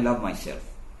you, I love myself.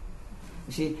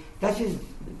 You see, that is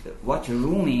what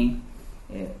Rumi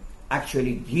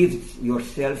actually gives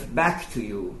yourself back to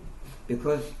you,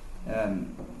 because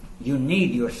you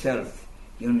need yourself.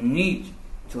 You need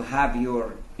to have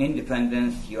your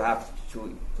independence. You have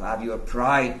to have your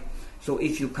pride. So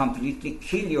if you completely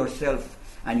kill yourself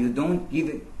and you don't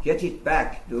get it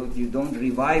back, you don't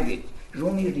revive it,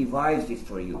 Rumi revives it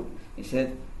for you. He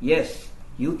said, yes,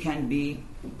 you can be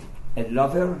a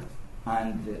lover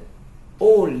and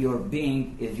all your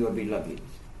being is your beloved.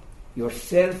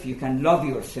 Yourself, you can love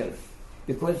yourself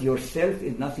because yourself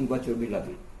is nothing but your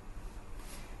beloved.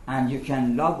 And you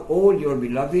can love all your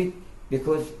beloved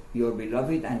because your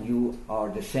beloved and you are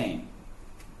the same.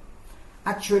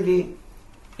 Actually,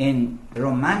 in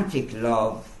romantic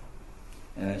love,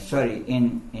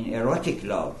 in erotic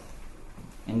love,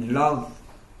 in love,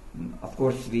 of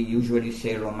course we usually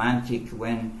say romantic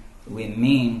when we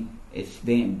mean it's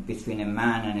been between a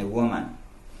man and a woman.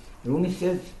 Rumi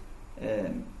says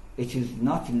it is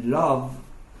not love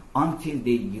until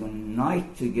they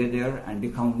unite together and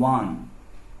become one.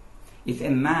 If a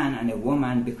man and a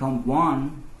woman become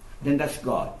one, then that's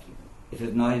God. It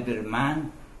is neither a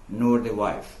man nor the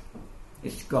wife.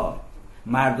 It's God.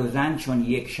 مرد و زن چون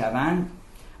یک شوند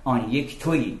آن یک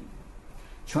تویی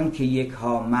چون که یک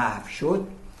ها محو شد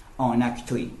آنک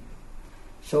تویی.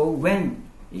 So when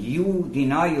you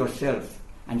deny yourself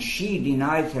and she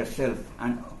denies herself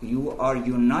and you are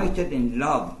united in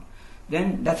love,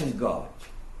 then that is God.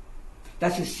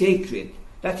 That is sacred.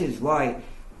 That is why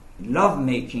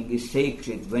love-making is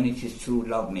sacred when it is true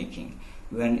love-making,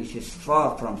 when it is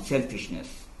far from selfishness.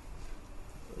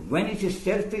 When it is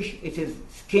selfish, it is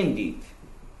skin deep.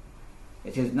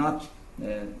 It is not,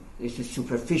 it is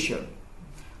superficial.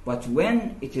 But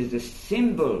when it is a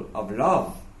symbol of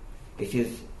love, it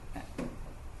is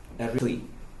a real.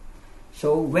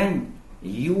 So when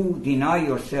you deny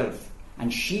yourself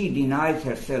and she denies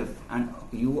herself and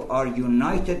you are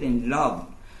united in love,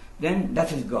 then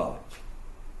that is God.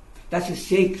 That is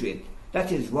sacred.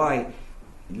 That is why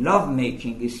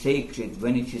love-making is sacred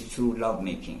when it is true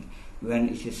love-making, when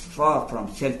it is far from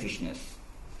selfishness.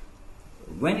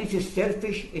 When it is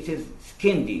selfish, it is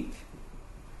skin deep.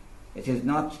 It is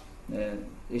not, it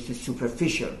is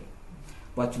superficial.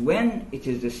 But when it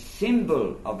is a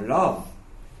symbol of love,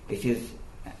 it is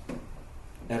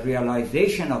a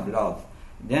realization of love,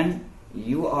 then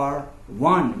you are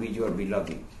one with your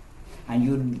beloved. And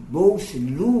you both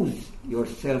lose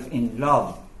yourself in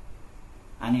love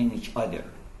and in each other.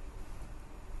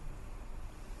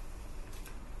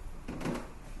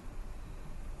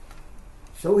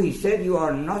 So he said, you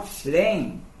are not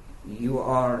slain, you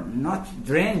are not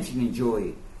drenched in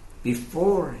joy.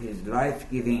 Before his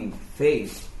life-giving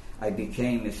face, I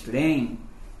became slain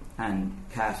and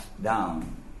cast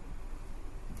down.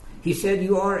 He said,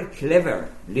 you are a clever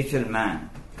little man.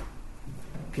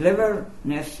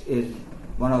 Cleverness is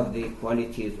one of the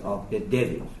qualities of the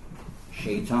devil.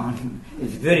 Shaitan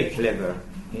is very clever.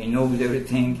 He knows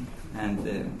everything,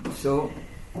 and so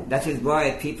that is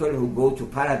why people who go to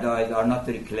paradise are not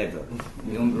very clever.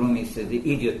 Rumi says the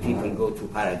idiot people go to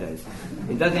paradise.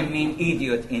 It doesn't mean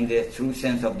idiot in the true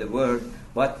sense of the word,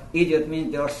 but idiot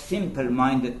means they are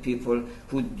simple-minded people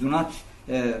who do not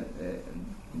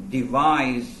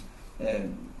devise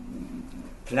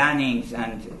plannings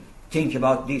and think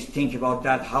about this, think about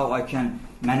that, how I can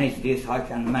manage this, how I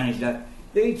can manage that.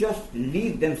 They just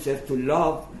leave themselves to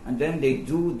love, and then they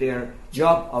do their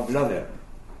job of lover.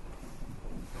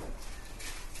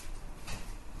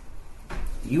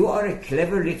 You are a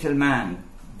clever little man,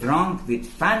 drunk with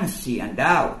fancy and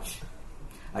doubt.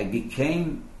 I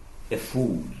became a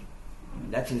fool.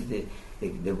 That is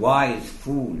the wise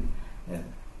fool.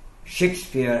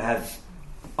 Shakespeare has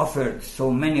offered so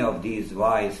many of these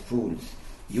wise fools.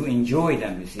 You enjoy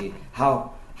them, you see,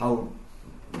 how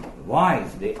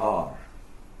wise they are.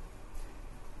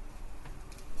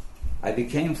 I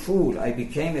became fool, I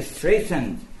became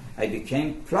straitened, I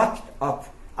became plucked up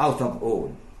out of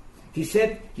all. He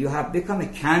said, you have become a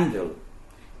candle.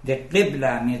 The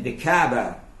Qibla means the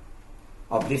Kaaba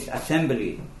of this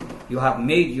assembly. You have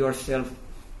made yourself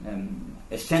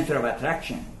a center of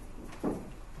attraction.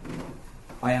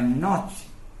 I am not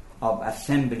of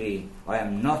assembly, I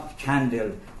am not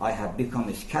candle, I have become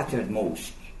a scattered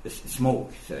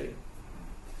smoke.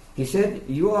 He said,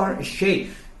 you are a sheikh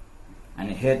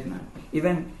and a headman.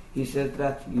 Even he said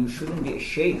that you shouldn't be a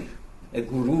sheikh, a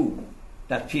guru,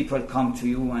 that people come to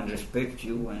you and respect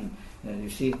you, and you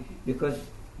see, because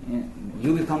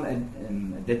you become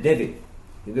the devil,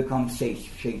 you become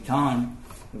shaitan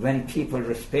when people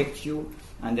respect you,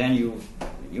 and then you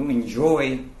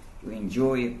enjoy.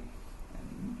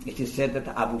 It is said that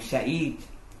Abu Sa'id,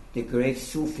 the great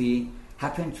Sufi,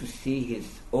 happened to see his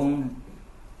own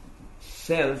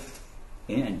self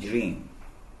in a dream.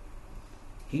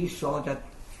 He saw that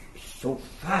so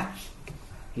fat.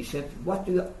 He said, what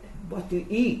do you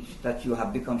eat that you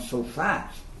have become so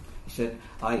fat? He said,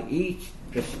 I eat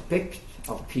respect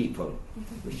of people,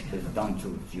 which is done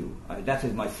to you. That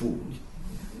is my food.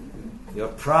 Your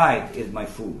pride is my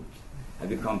food. I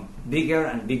become bigger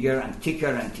and bigger and thicker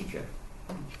and thicker.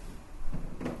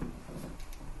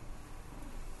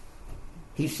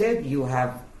 He said,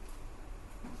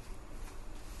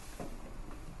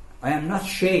 I am not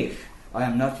sheikh, I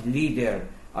am not leader,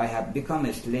 I have become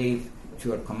a slave to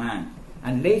your command.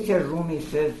 And later Rumi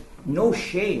says, no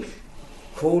sheikh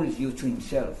calls you to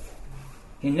himself.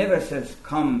 He never says,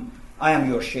 come, I am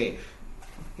your sheikh.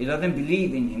 He doesn't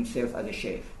believe in himself as a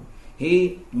sheikh.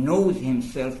 He knows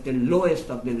himself the lowest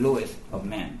of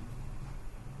men.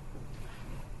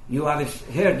 You have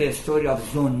heard the story of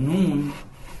Zunnun,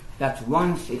 that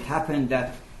once it happened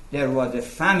that there was a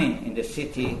famine in the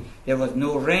city, there was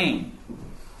no rain.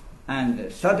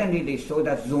 And suddenly they saw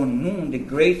that Zunnun, the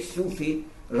great Sufi,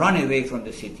 ran away from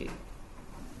the city.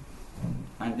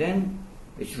 And then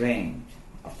it rained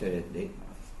after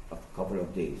a couple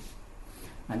of days.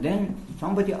 And then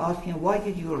somebody asked him, why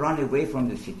did you run away from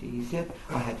the city? He said,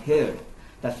 I had heard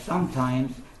that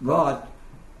sometimes God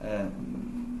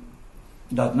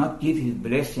does not give his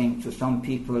blessing to some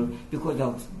people because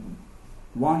of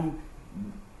one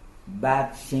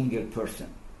bad single person.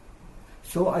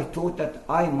 So I thought that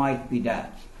I might be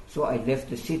that. So I left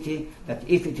the city, that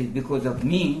if it is because of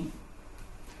me,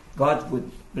 God would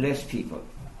bless people.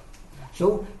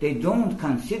 So they don't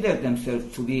consider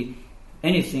themselves to be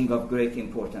anything of great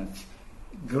importance.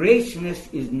 Greatness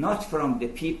is not from the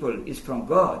people, it's from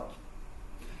God.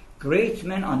 Great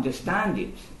men understand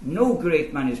it. No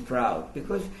great man is proud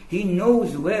because he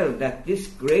knows well that this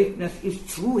greatness is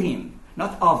through him,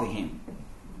 not of him.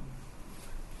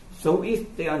 So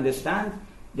if they understand,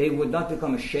 they would not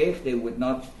become a sheikh, they would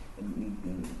not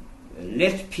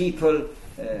let people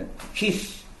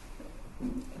kiss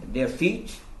their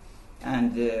feet,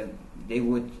 and they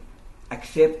would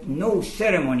accept no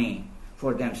ceremony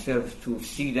for themselves to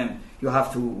see them. You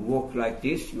have to walk like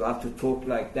this, you have to talk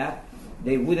like that.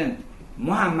 They wouldn't.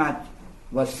 Muhammad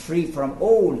was free from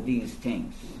all these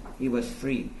things. He was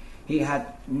free. He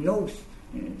had no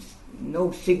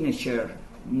signature,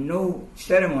 no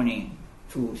ceremony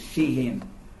to see him,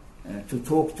 to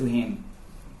talk to him,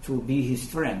 to be his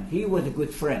friend. He was a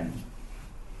good friend.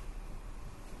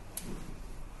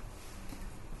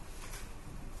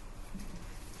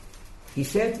 He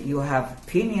said, you have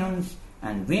pinions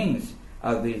and wings.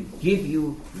 I will give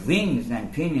you wings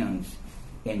and pinions.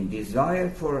 In desire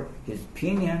for his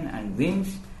pinion and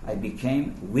wings, I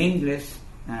became wingless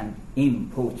and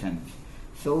impotent.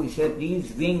 So he said,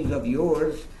 these wings of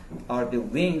yours are the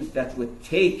wings that would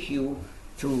take you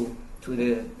to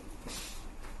the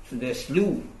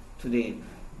slough, to the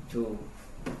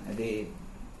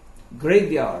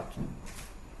graveyard.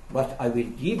 But I will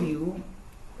give you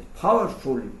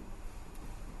powerful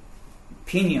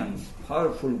pinions,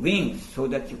 powerful wings, so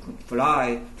that you could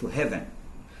fly to heaven.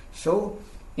 So,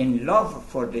 in love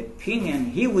for the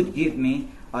pinion he would give me,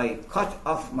 I cut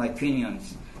off my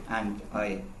pinions and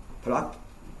I plucked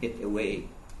it away.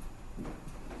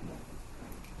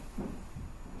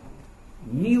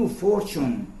 New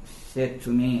fortune said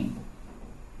to me,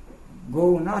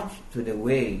 go not to the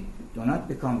way, do not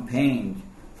become pained,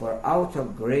 for out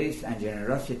of grace and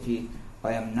generosity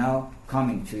I am now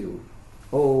coming to you.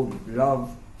 Oh,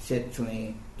 love said to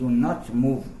me, do not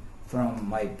move from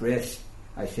my breast.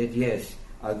 I said, yes,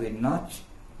 I will not.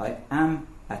 I am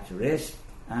at rest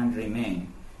and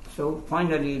remain. So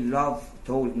finally love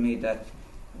told me that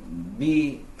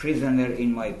be prisoner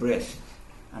in my breast.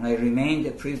 And I remained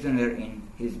a prisoner in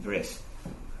his breast.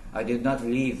 I did not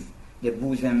leave the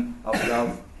bosom of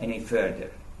love any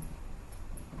further.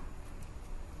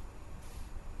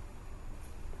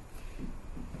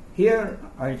 Here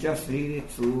I just read it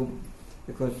through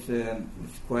because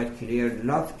it's quite clear.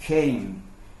 Love came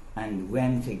and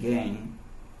went again,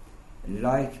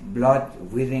 like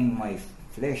blood within my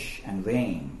flesh and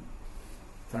vein.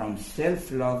 From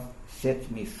self-love set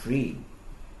me free,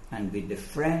 and with the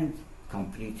friend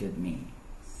completed me.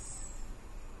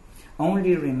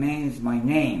 Only remains my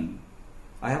name.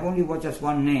 I have only just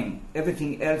one name.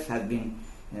 Everything else has been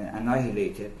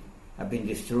annihilated, have been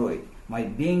destroyed. My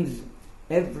being's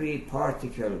every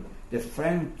particle the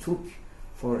friend took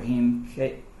for him,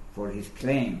 for his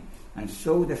claim, and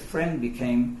so the friend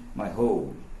became my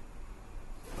whole.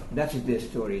 That is the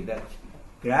story, that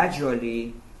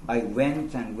gradually I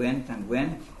went and went and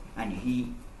went, and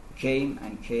he came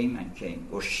and came and came,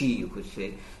 or she, you could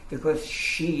say, because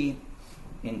she,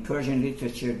 in Persian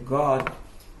literature, God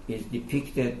is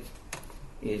depicted,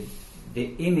 is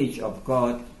the image of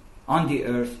God on the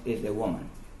earth is a woman.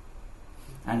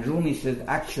 And Rumi says,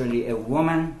 actually a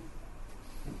woman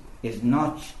is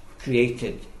not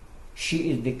created.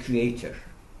 She is the creator.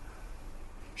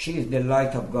 She is the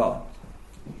light of God.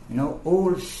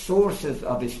 all sources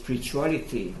of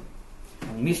spirituality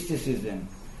and mysticism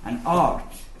and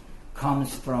art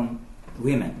comes from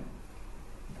women.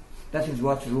 That is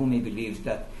what Rumi believes,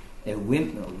 that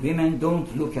women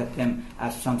don't look at them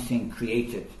as something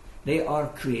created. They are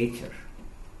creator.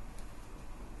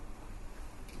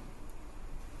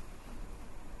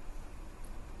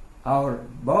 Our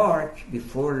bark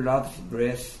before love's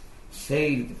breast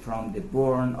sailed from the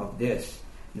bourne of death.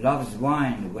 Love's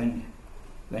wine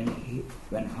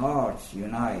when hearts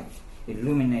unite,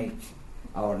 illuminate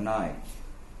our night.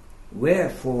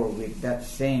 Wherefore with that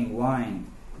same wine,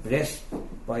 blessed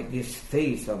by this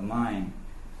face of mine,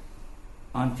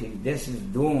 until death's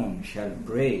dawn shall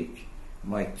break,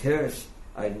 my thirst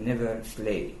I'll never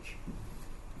slake.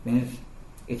 Means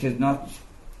it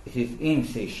is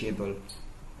insatiable.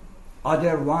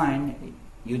 Other wine,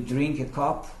 you drink a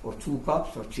cup or 2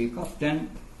 cups or 3 cups, then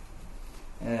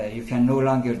you can no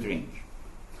longer drink.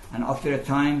 And after a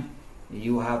time,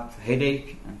 you have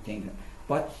headache and things.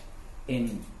 But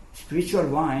in spiritual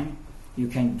wine, you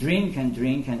can drink and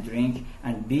drink and drink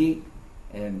and be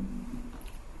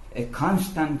a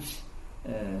constant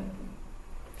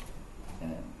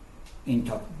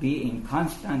be in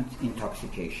constant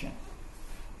intoxication.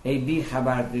 ای بی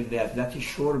خبر دل لذت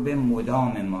شرب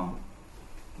مدام ما.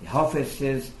 Hafiz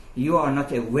says, you are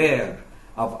not aware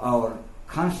of our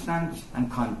constant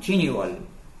and continual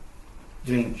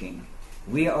drinking.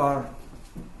 We are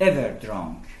ever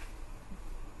drunk.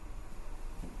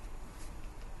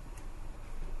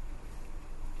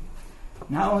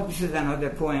 Now this is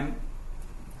another poem.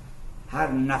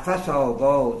 هر نفس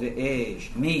آواز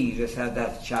عشق میرسد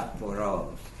از چپ و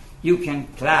راست. You can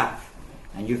clap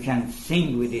and you can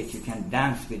sing with it, you can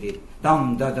dance with it.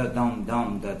 Dum da da dum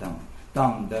dum da dum.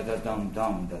 Dum da da dum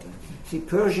dum da da. See,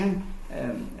 Persian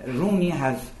Rumi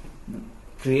has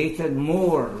created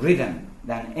more rhythm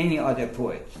than any other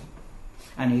poet,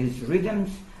 and his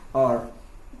rhythms are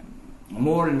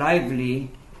more lively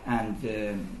and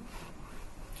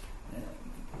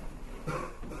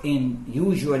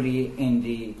usually in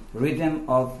the rhythm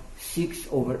of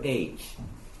 6/8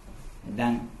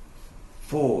 than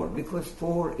 4, because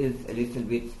 4 is a little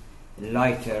bit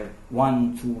lighter.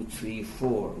 1, 2, 3,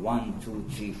 4. 1, 2,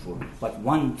 3, 4. But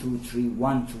 1, 2, 3,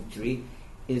 1, 2, 3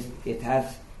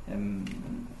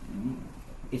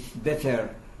 it's better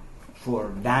for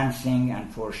dancing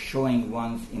and for showing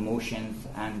one's emotions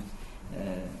and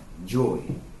joy.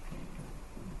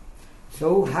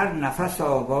 So هر نفس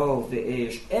آواز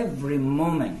عشق, every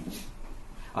moment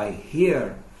I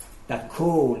hear that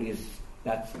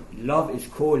that love is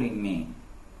calling me,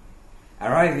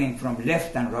 arriving from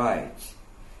left and right.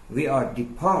 We are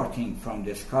departing from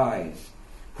the skies,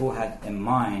 who had a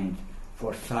mind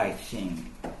for sightseeing.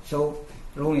 So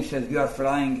Rumi says, we are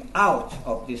flying out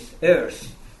of this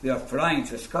earth, we are flying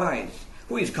to skies.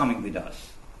 Who is coming with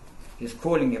us? He's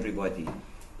calling everybody.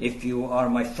 If you are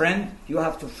my friend, you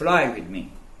have to fly with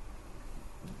me.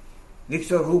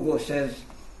 Victor Hugo says,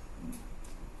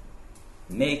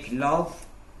 make love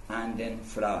and then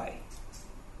fly.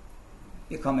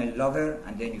 Become a lover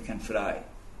and then you can fly.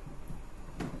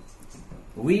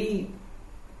 We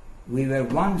were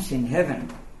once in heaven.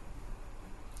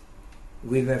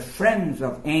 We were friends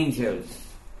of angels.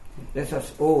 Let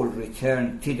us all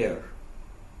return thither.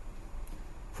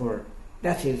 For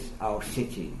that is our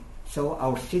city. So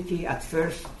our city, at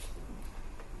first,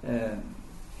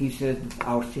 he said,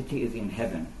 our city is in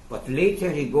heaven. But later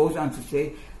he goes on to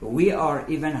say, we are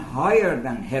even higher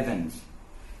than heavens.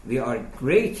 We are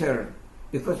greater,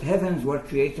 because heavens were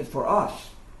created for us.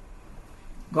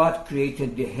 God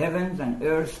created the heavens and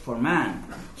earth for man.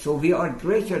 So we are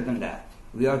greater than that.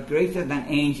 We are greater than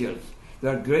angels. We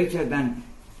are greater than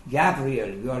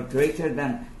Gabriel. We are greater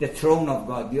than the throne of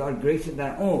God. We are greater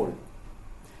than all.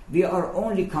 We are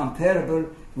only comparable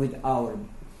with our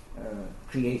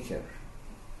Creator.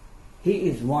 He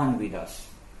is one with us.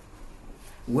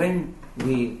 When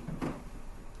we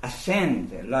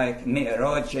ascend, like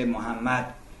Mi'raj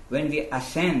Muhammad, when we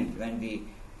ascend, when we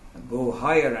go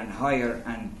higher and higher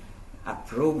and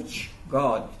approach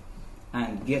God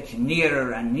and get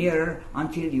nearer and nearer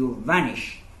until you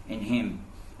vanish in Him,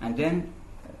 and then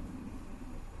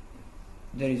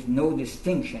there is no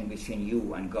distinction between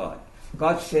you and God.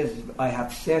 God says, I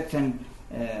have certain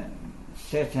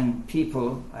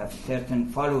people, I have certain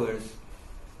followers,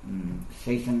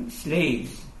 certain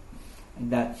slaves,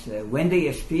 that when they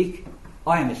speak,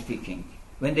 I am speaking.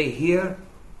 When they hear,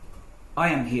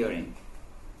 I am hearing.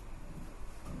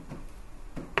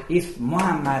 If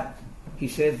Muhammad, he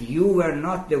says, you were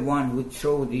not the one who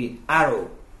threw the arrow,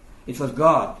 it was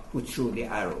God who threw the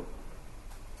arrow.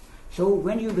 So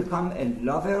when you become a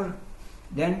lover,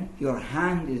 then your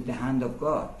hand is the hand of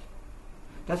God.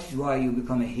 That's why you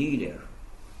become a healer.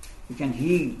 You can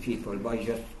heal people by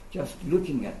just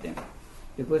looking at them,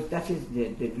 because that is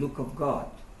the look of God.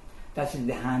 That is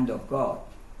the hand of God.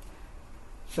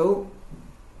 So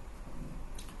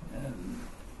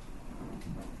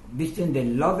between the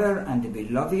lover and the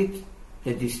beloved,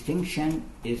 the distinction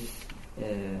is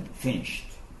finished.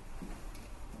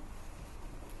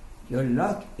 Your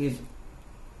luck is,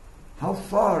 how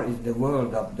far is the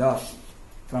world of dust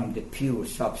from the pure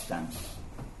substance?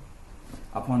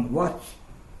 Upon what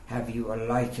have you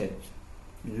alighted?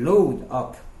 Load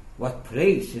up. What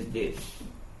place is this?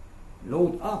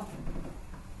 Load up.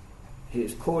 He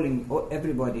is calling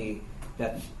everybody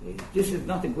that this is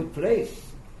not a good place.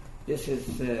 This is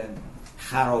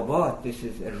kharabat. This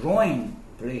is a ruined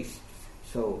place.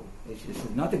 So this is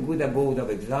not a good abode of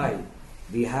exile.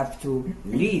 We have to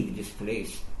leave this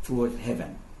place towards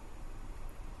heaven.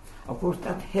 Of course,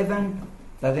 that heaven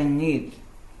doesn't need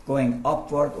going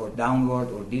upward or downward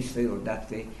or this way or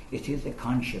that way. It is a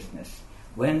consciousness.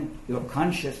 When your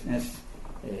consciousness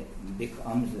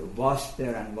becomes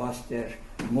vaster and vaster,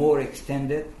 more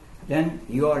extended, then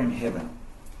you are in heaven.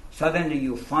 Suddenly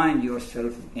you find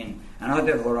yourself in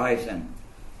another horizon.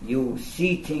 You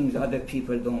see things other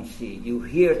people don't see. You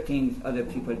hear things other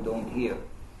people don't hear.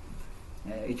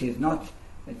 It is not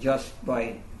just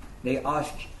by... They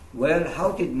ask, well,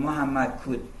 how did Muhammad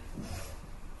could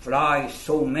fly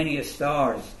so many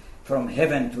stars from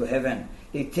heaven to heaven?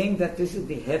 They think that this is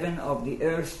the heaven of the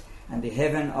earth and the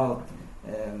heaven of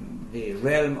the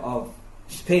realm of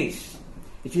space.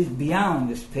 It is beyond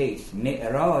the space.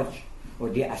 Mi'raj, or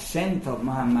the ascent of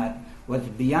Muhammad, was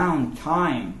beyond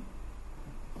time,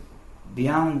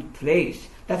 beyond place.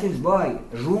 That is why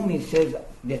Rumi says,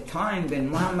 the time when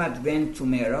Muhammad went to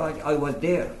Mi'raj, I was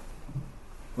there.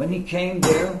 When he came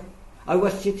there, I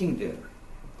was sitting there.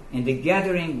 In the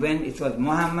gathering when it was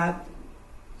Muhammad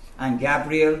and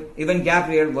Gabriel, even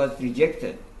Gabriel was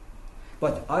rejected.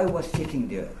 But I was sitting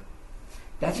there.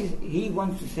 That is, he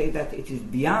wants to say that it is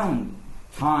beyond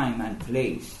time and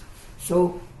place.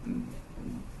 So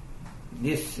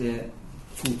this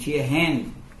Tutiye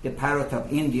Hind, the parrot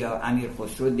of India, Amir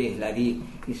Khosrow Dehlavi,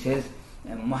 he says,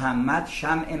 Muhammad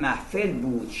Sham'e Mahfil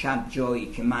bud, Shab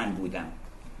Jayi ke man budam.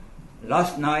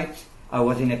 Last night I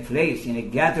was in a place, in a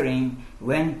gathering,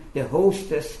 when the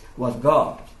hostess was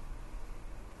God.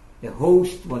 The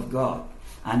host was God.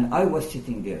 And I was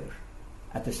sitting there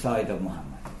at the side of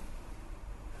Muhammad.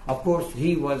 Of course,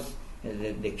 he was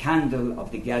the candle of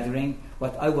the gathering,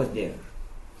 but I was there.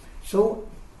 So,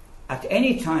 at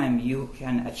any time you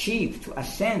can achieve to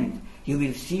ascend, you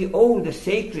will see all the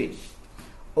sacreds,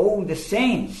 all the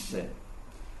saints.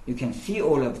 You can see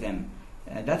all of them.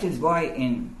 That is why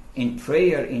in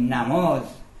prayer, in namaz,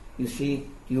 you see,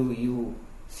 you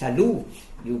salute,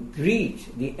 you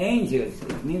greet the angels.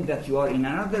 It means that you are in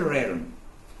another realm.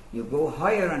 You go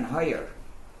higher and higher.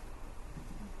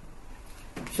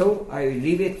 So I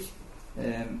leave it.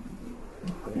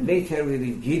 Later we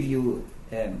will give you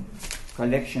a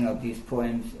collection of these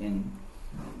poems in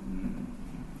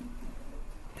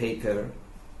paper.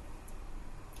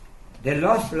 The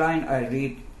last line I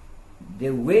read, the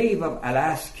wave of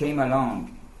Alas came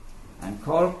along and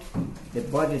caught the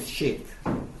body's ship.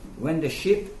 When the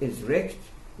ship is wrecked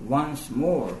once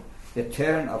more, the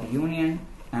turn of union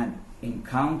and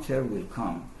encounter will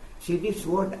come. See, this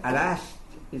word Alas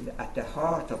is at the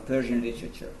heart of Persian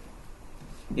literature.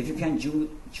 If you can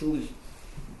choose,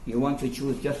 you want to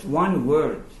choose just one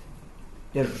word,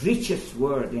 the richest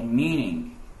word in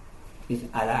meaning is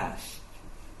Alas.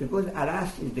 Because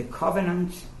Alas is the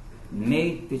covenant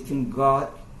made between God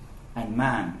and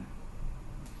man.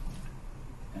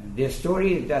 And the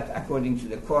story is that, according to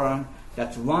the Quran,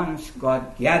 that once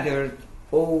God gathered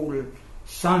all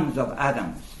sons of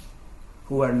Adam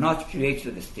who were not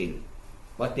created still,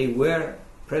 but they were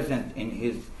present in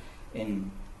his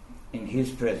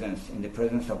presence, in the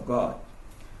presence of God.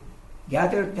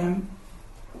 Gathered them,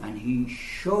 and he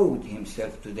showed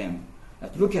himself to them,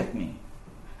 that look at me,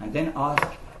 and then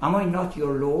asked, am I not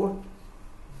your Lord?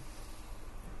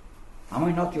 Am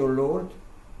I not your Lord?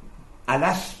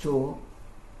 Alastu,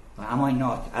 am I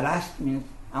not? Alast means,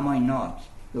 am I not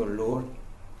your Lord?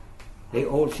 They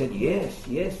all said, yes,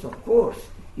 yes, of course,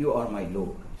 you are my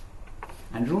Lord.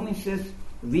 And Rumi says,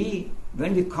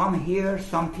 when we come here,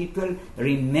 some people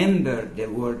remember the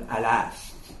word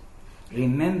Alast.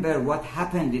 Remember what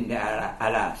happened in the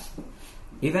Alast.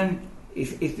 Even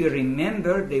if we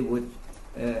remember,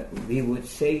 we would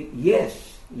say,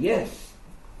 yes, yes.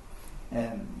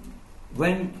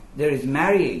 When there is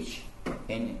marriage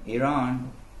in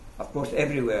Iran, of course,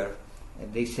 everywhere,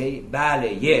 they say,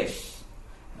 Bale, yes.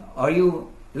 Do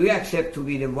you accept to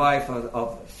be the wife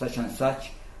of such and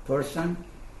such person?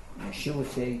 And she would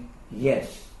say,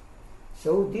 yes.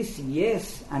 So this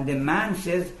yes, and the man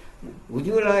says, would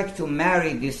you like to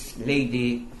marry this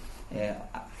lady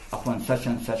upon such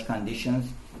and such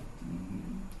conditions?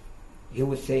 He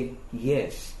would say,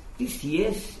 yes. This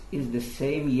yes is the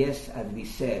same yes as we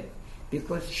said,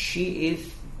 because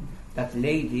that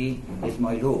lady is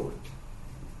my Lord.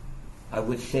 I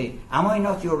would say, am I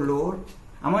not your Lord?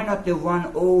 Am I not the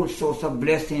one all sorts of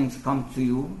blessings come to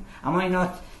you? Am I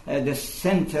not the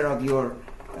center of your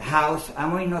house?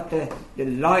 Am I not the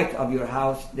light of your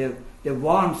house, the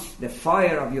warmth, the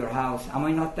fire of your house? Am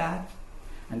I not that?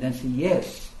 And then say,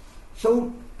 yes.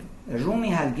 So Rumi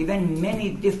has given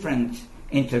many different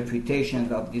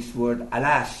interpretations of this word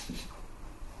alast,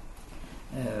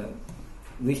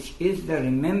 which is the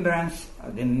remembrance,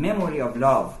 the memory of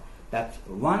love, that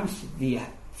once we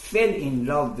fell in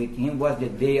love with him was the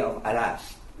day of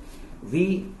alast.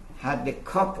 We had the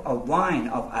cup of wine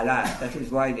of alast. That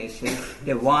is why they say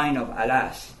the wine of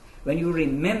alast. When you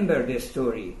remember the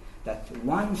story, that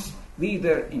once we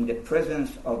were in the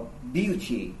presence of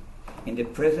beauty, in the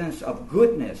presence of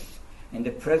goodness, in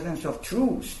the presence of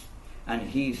truth, and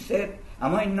he said,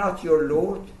 am I not your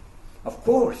Lord? Of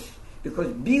course,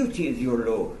 because beauty is your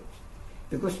Lord,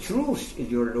 because truth is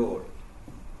your Lord.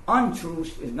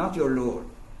 Untruth is not your Lord.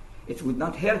 It would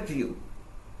not help you.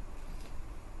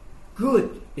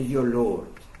 Good is your Lord.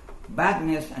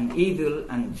 Badness and evil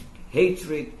and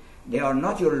hatred, they are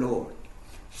not your Lord.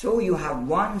 So you have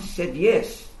once said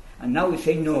yes, and now you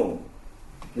say no.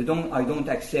 I don't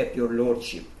accept your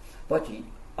lordship. But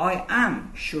I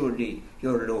am surely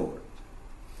your Lord.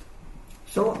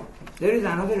 So there is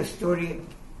another story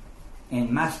in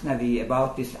Masnavi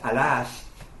about this alast,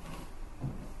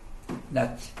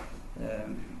 that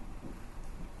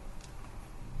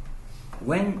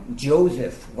when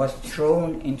Joseph was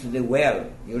thrown into the well,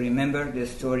 you remember the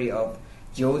story of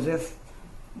Joseph,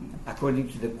 according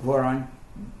to the Quran,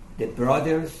 the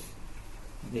brothers,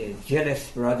 the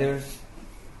jealous brothers,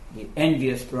 the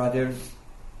envious brothers,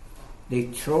 they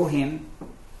throw him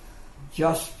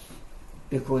just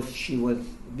because he was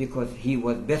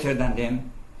better than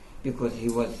them, because he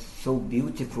was so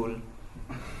beautiful,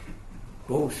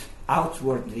 both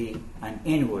outwardly and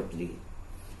inwardly.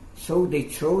 So they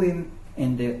throw him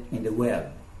in the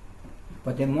well.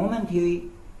 But the moment he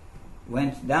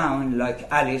went down, like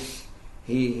Alice,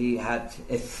 he had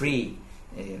a free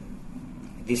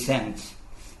descent.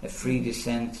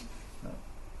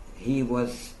 He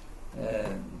was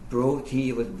brought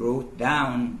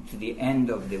down to the end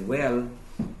of the well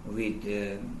with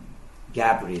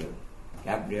Gabriel.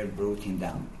 Gabriel brought him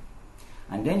down.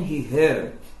 And then he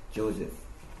heard Joseph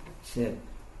said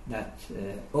that,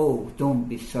 oh, don't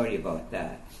be sorry about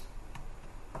that,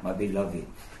 my beloved.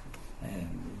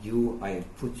 I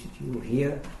put you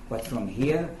here, but from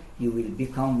here you will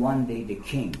become one day the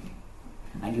king,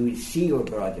 and you will see your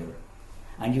brother,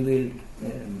 and you will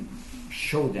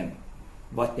show them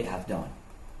what they have done,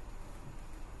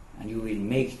 and you will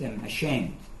make them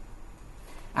ashamed.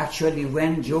 Actually,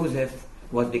 when Joseph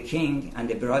was the king and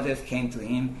the brothers came to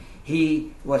him,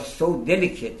 he was so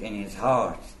delicate in his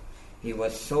heart, he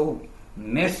was so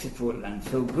merciful and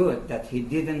so good that he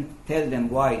didn't tell them,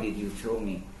 why did you throw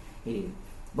me?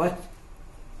 But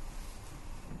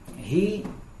he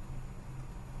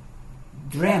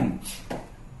dreamt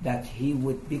that he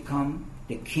would become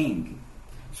the king.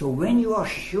 So when you are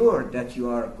sure that you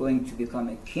are going to become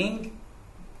a king,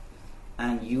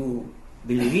 and you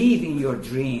believe in your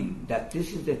dream that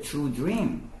this is the true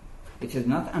dream, it is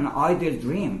not an idle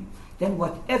dream, then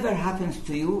whatever happens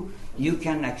to you, you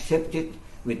can accept it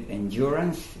with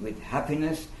endurance, with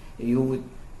happiness. You would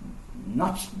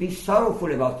not be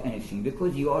sorrowful about anything,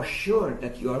 because you are sure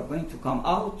that you are going to come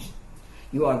out,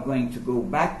 you are going to go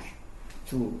back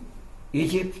to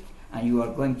Egypt, and you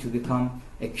are going to become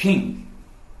a king.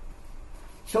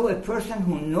 So a person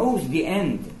who knows the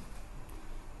end,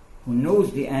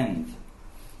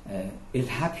 is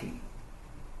happy.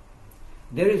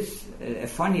 There is a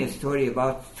funny story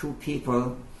about two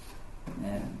people,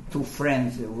 two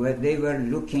friends, where they were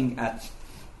looking at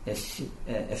a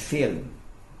film.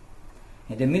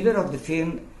 In the middle of the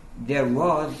film, there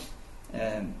was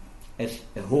a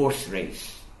horse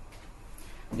race.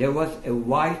 There was a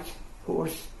white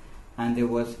horse and there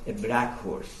was a black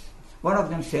horse. One of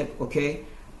them said, okay,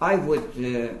 I would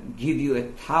give you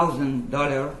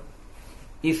 $1,000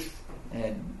 if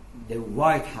the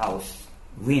White House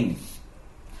wins.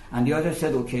 And the other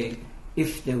said, okay,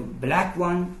 if the black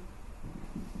one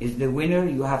is the winner,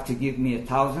 you have to give me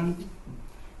 1,000.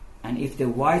 And if the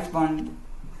white one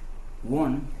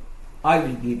won, I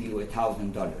will give you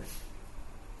 $1,000.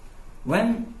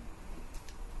 When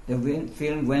the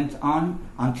film went on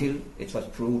until it was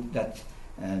proved that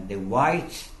the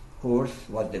white horse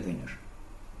was the winner.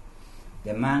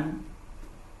 The man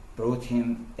brought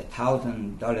him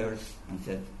 $1,000 and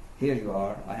said, "Here you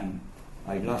are,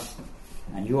 I lost,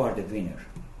 and you are the winner."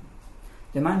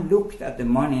 The man looked at the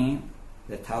money,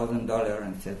 the $1,000,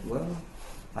 and said, "Well,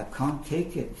 I can't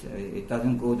take it. It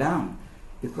doesn't go down."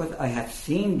 Because I had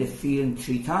seen the film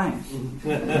 3 times.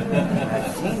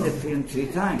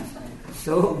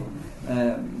 So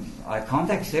I can't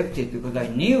accept it because I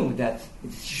knew that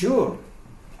it's sure.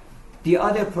 The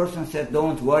other person said,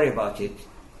 "Don't worry about it.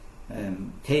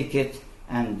 Take it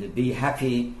and be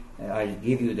happy. I'll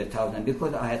give you the 1,000,"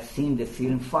 because I had seen the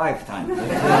film 5 times.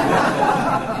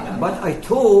 But I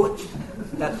thought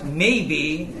that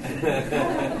maybe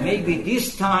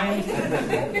this time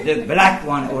the black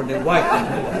one or the white one.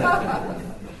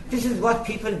 This is what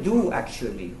people do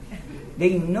actually.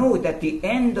 They know that the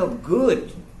end of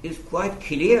good is quite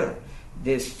clear.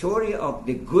 The story of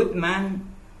the good man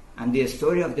and the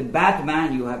story of the bad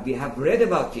man, we have read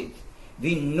about it.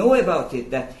 We know about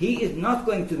it, that he is not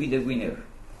going to be the winner.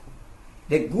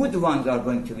 The good ones are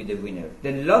going to be the winner.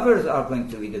 The lovers are going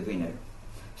to be the winner.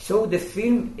 So the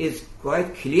film is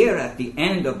quite clear at the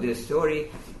end of the story,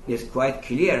 is quite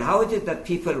clear. How is it that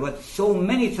people, what so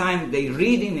many times they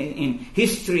read in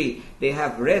history, they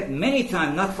have read many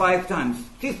times, not 5 times,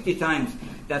 50 times,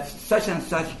 that such and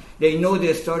such, they know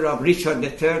the story of Richard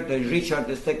III, Richard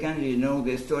II, they know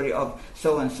the story of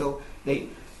so and so.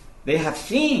 They have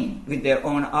seen with their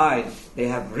own eyes, they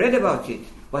have read about it,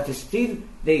 but still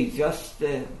they just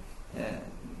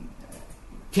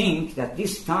think that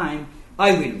this time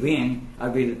I will win, I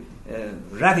will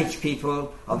ravage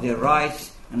people of their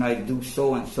rights, and I do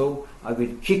so and so, I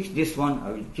will kick this one,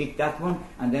 I will kick that one,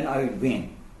 and then I will win.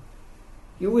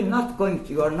 You are not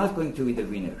going to be the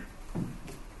winner.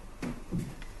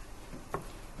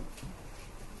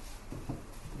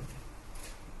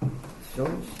 So,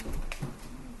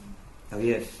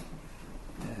 yes,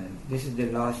 this is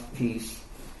the last piece.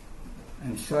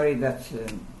 I'm sorry that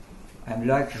I'm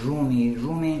like Rumi.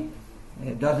 Rumi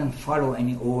doesn't follow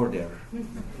any order.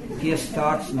 He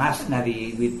starts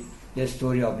Masnavi with the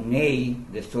story of Ney,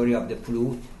 the story of the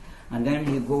flute, and then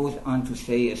he goes on to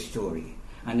say a story.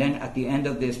 And then at the end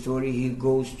of the story, he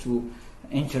goes to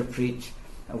interpret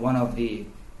one of the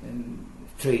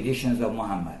traditions of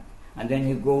Muhammad. And then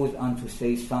he goes on to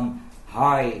say some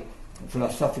high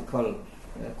philosophical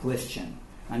question.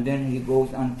 And then he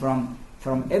goes on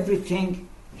from everything,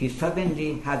 he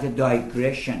suddenly has a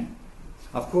digression.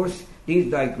 Of course, these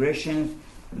digressions,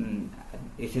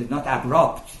 it is not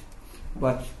abrupt,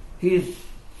 but he is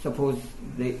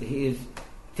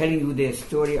telling you the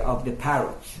story of the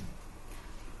parrot.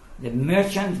 The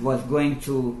merchant was going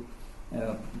to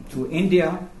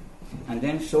India, and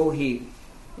then so he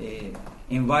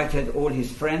invited all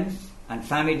his friends and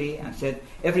family and said,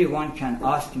 "Everyone can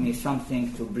ask me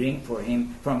something to bring for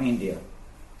him from India."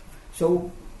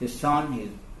 So his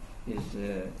son, his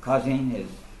cousin,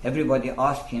 everybody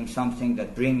asked him something,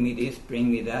 that bring me this,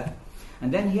 bring me that.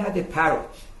 And then he had a parrot.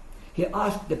 He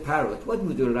asked the parrot, "What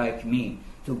would you like me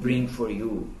to bring for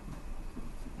you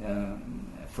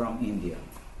from India?"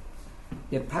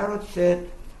 The parrot said,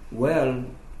 "Well,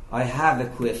 I have a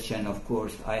question, of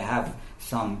course. I have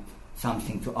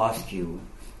something to ask you."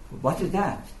 "What is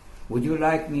that? Would you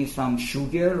like me some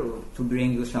sugar, or to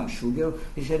bring you some sugar?"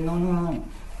 He said, No.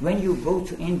 When you go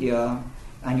to India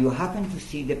and you happen to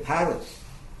see the parrots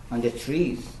on the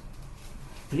trees,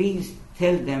 please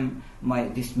tell them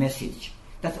this message,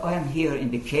 that I am here in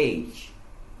the cage.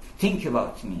 Think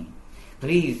about me.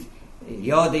 Please,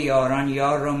 Yad Yaran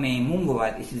Yaro Meimun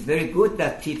Bovad. It is very good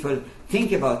that people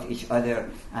think about each other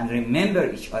and remember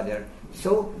each other.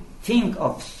 So think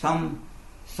of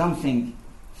something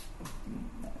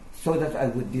so that I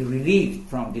would be relieved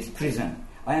from this prison.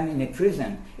 I am in a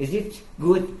prison. Is it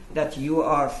good that you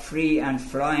are free and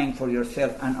flying for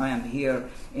yourself, and I am here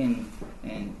in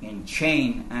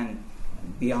chain and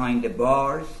behind the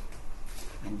bars?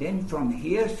 And then from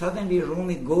here, suddenly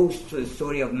Rumi goes to the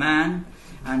story of man,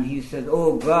 and he said,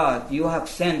 "Oh God, you have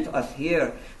sent us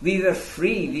here. We were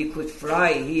free. We could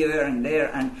fly here and there,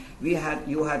 and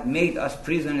you had made us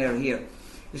prisoner here."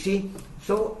 You see,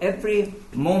 so every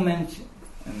moment,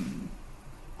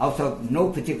 out of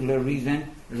no particular reason,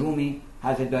 Rumi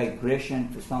has a digression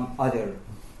to some other.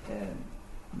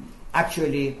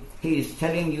 Actually, he is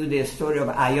telling you the story of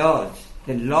Ayaz.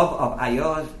 The love of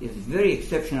Ayaz is very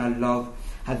exceptional love,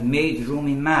 has made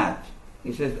Rumi mad.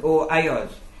 He says, "Oh Ayaz,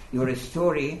 your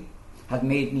story has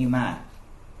made me mad.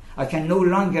 I can no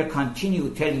longer continue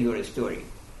telling your story.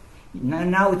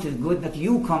 Now it is good that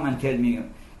you come and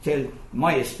tell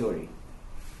my story."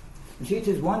 You see, it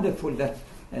is wonderful that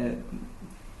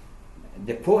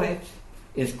the poet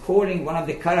is calling one of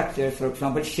the characters, for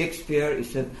example, Shakespeare. He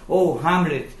said, "Oh,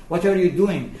 Hamlet, what are you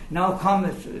doing? Now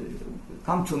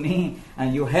come to me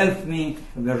and you help me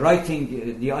with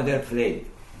writing the other play."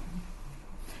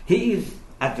 He is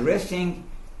addressing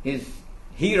his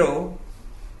hero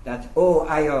that, "Oh,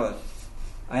 Ayaz,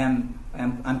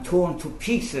 I'm torn to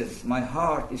pieces. My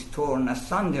heart is torn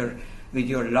asunder with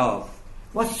your love.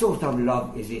 What sort of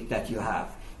love is it that you have?"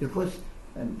 Because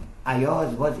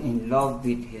Ayaz was in love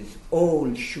with his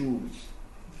old shoes.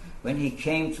 When he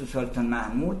came to Sultan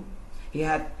Mahmud, he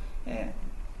had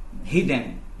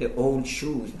hidden the old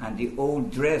shoes and the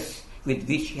old dress with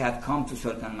which he had come to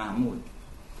Sultan Mahmud.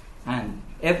 And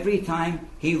every time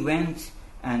he went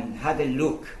and had a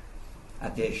look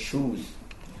at the shoes,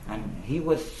 and he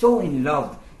was so in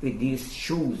love with these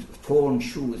shoes, torn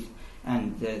shoes,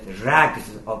 and the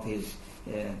rags of his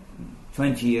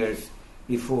 20 years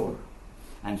before.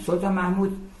 And Sultan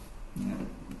Mahmud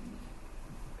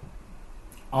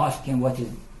asked him what is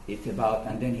it about,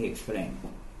 and then he explained.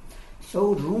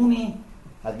 So Rumi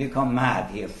has become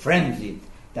mad here, frenzied,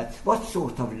 that what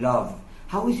sort of love?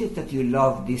 How is it that you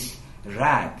love this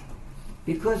rag?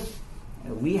 Because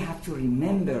we have to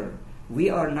remember, we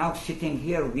are now sitting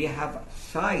here, we have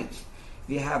sight,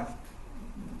 we have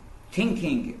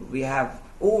thinking, we have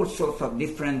all sorts of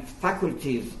different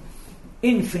faculties,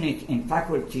 infinite in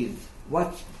faculties.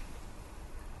 What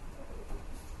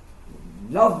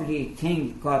lovely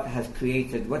thing God has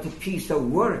created, what a piece of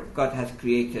work God has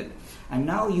created. And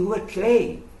now you were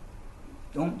clay.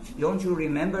 Don't you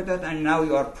remember that? And now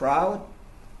you are proud?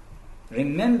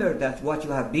 Remember that what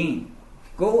you have been.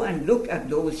 Go and look at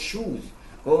those shoes.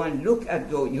 Go and look at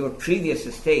your previous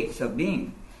states of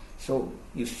being. So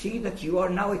you see that you are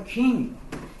now a king.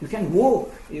 You can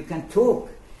walk, you can talk,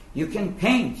 you can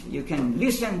paint, you can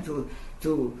listen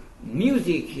to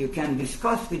music, you can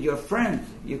discuss with your friends,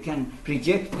 you can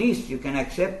reject this, you can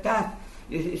accept that.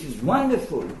 It is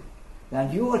wonderful.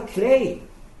 And you are clay.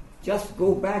 Just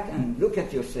go back and look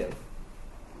at yourself.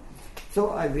 So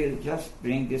I will just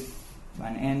bring this to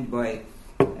an end by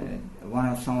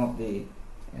some of the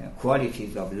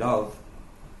qualities of love.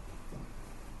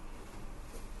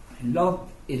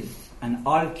 Love is an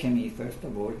alchemy, first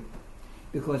of all,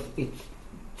 because it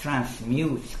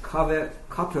transmutes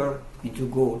copper into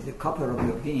gold, the copper of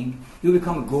your being. You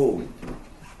become gold.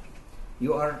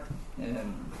 You are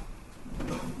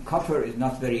copper is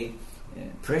not very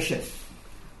precious,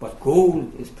 but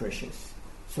gold is precious.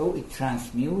 So it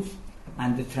transmutes,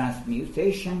 and the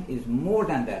transmutation is more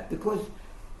than that, because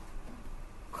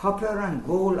copper and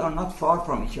gold are not far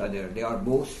from each other. They are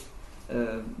both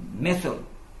metal.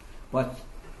 But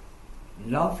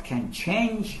love can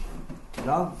change.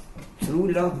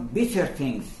 Through love, bitter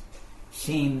things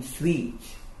seem sweet.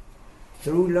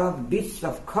 Through love, bits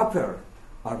of copper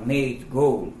are made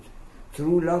gold.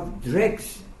 Through love,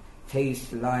 dregs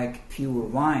taste like pure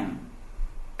wine.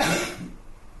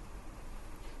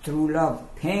 Through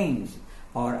love, pains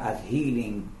are as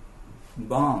healing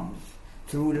balms.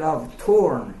 Through love,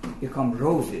 torn become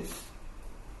roses.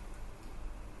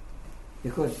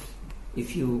 Because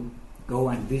if you go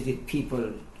and visit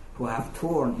people who have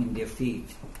torn in their feet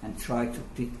and try to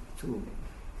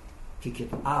pick it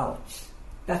out,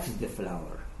 that is the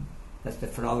flower. That's the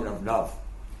flower of love.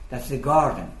 That's the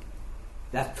garden.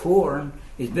 That torn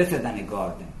is better than a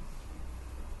garden.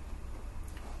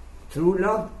 Through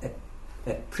love,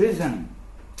 a prison.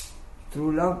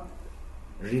 Through love,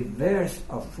 reverse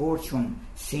of fortune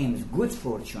seems good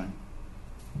fortune.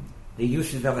 The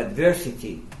uses of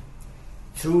adversity.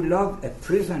 Through love, a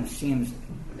prison seems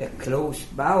a close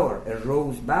bower, a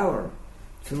rose bower.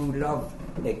 Through love,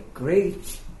 a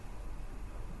grate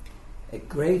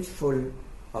full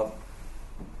of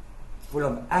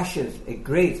ashes, a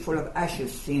grate full of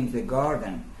ashes seems a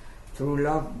garden. Through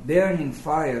love, burning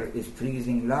fire is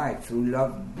pleasing light. Through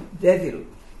love, devil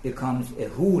becomes a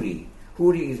houri.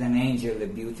 Houri is an angel, a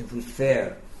beautiful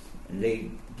fair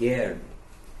lady girl.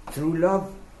 Through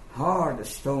love, hard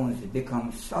stones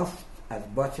become soft as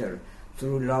butter.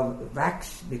 Through love,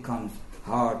 wax becomes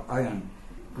hard iron.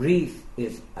 Grief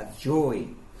is as joy.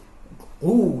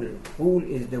 Ghoul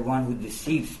is the one who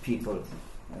deceives people.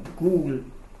 Ghoul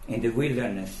in the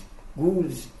wilderness.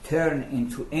 Ghouls turn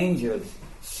into angels.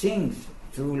 Sings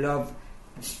through love.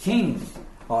 Stings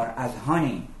are as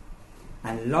honey.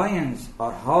 And lions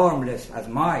are harmless as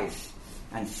mice.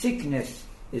 And sickness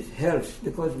is health,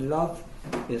 because love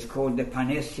is called the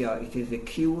panacea. It is a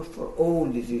cure for all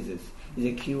diseases. It's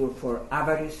a cure for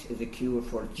avarice, it's a cure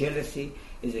for jealousy,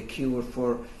 it's a cure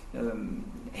for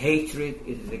hatred,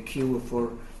 it is a cure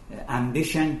for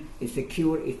ambition, it's a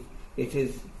cure, it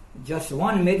is just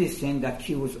one medicine that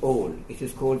cures all. It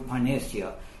is called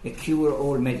panacea, a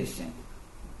cure-all medicine.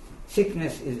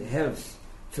 Sickness is health.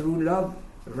 Through love,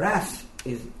 wrath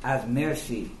is as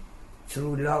mercy.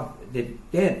 Through love, the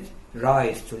dead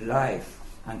rise to life.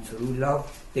 And through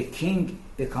love, the king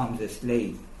becomes a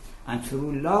slave. And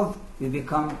through love, we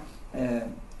become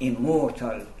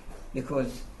immortal.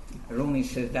 Because Rumi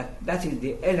says that is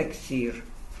the elixir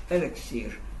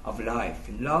of life.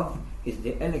 Love is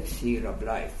the elixir of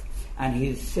life. And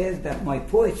he says that my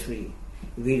poetry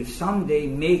will someday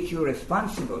make you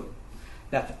responsible.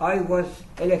 That I was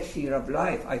elixir of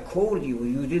life. I called you,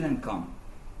 you didn't come.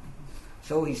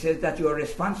 So he says that you are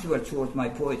responsible towards my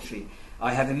poetry.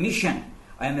 I have a mission.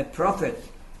 I am a prophet.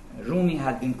 Rumi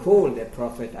had been called a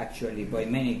prophet actually by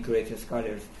many great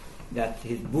scholars, that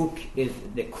his book is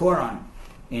the Quran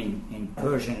in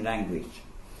Persian language.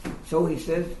 So he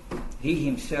says, he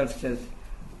himself says,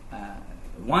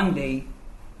 one day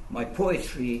my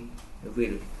poetry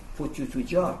will put you to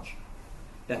judge.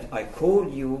 That I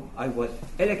called you, I was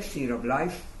elixir of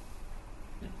life,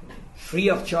 free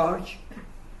of charge,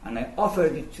 and I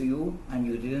offered it to you and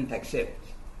you didn't accept.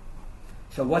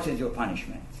 So what is your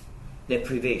punishment?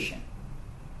 Deprivation.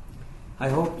 I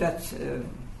hope that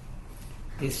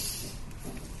this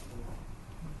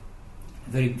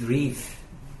very brief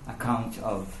account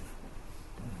of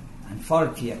and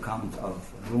faulty account of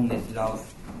Rumi's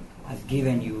love has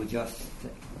given you just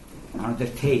another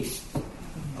taste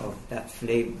of that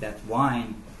flavor, that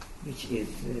wine, which is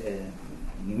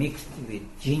mixed with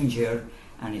ginger,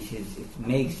 and it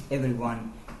makes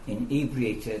everyone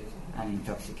inebriated and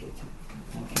intoxicated.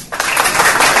 Thank you.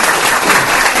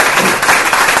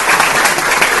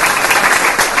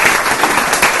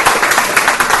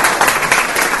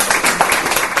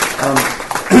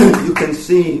 You can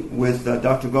see with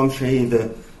Dr. Gomshei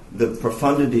the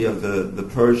profundity of the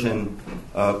Persian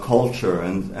culture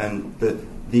and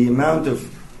the amount of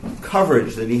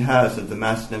coverage that he has of the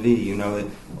Masnavi. You know,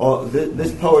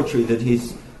 this poetry that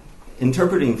he's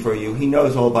interpreting for you, he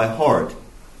knows all by heart.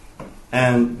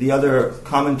 And the other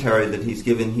commentary that he's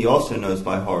given, he also knows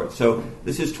by heart. So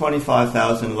this is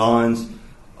 25,000 lines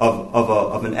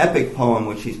of an epic poem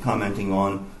which he's commenting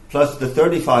on, plus the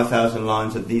 35,000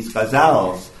 lines of these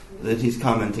ghazals that he's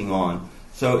commenting on.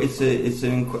 So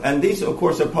and these, of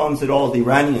course, are poems that all the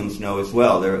Iranians know as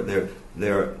well.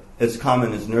 They're as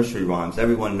common as nursery rhymes.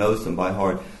 Everyone knows them by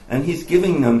heart, and he's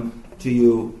giving them to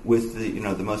you with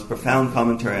the most profound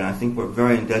commentary. And I think we're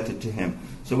very indebted to him.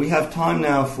 So we have time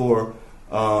now for,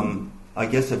 I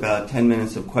guess, about 10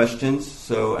 minutes of questions.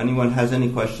 So anyone has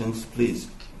any questions, please.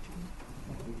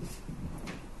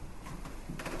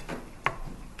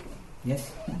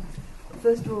 Yes.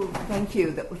 First of all, thank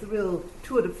you. That was a real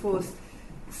tour de force,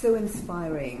 so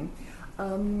inspiring.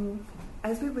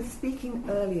 As we were speaking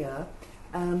earlier,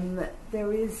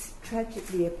 there is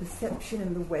tragically a perception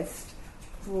in the West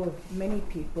for many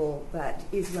people that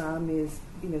Islam is,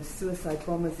 suicide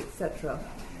bombers, etc.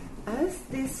 As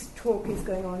this talk is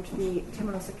going on to the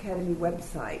Temenos Academy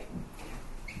website,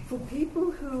 for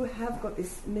people who have got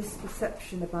this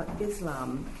misperception about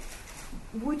Islam,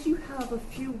 would you have a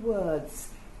few words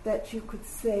that you could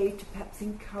say to perhaps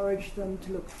encourage them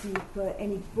to look deeper,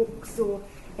 any books or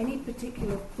any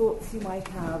particular thoughts you might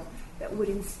have that would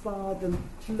inspire them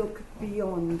to look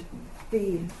beyond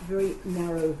the very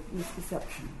narrow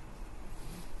misperception?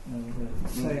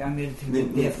 Sorry, I'm a little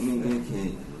bit deaf.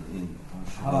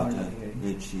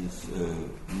 یه چیز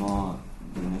ما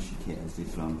بینشی که از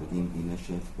اسلام بدیم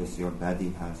بینش بسیار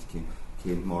بدی هست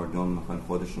که مردم میخوان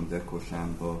خودشون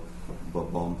بکشن با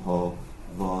بمب ها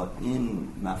و این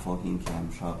مفاهیم که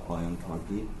امشب بیان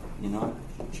کردید اینا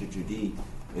چجوری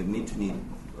میتونید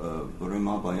برای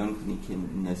ما بیان کنید که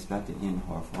نسبت این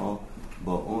حرف ها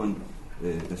با اون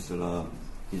به اصطلاح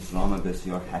اسلام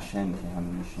بسیار حشم که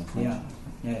همه میشناسن؟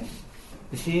 Yes.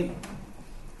 You see,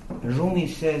 Rumi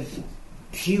says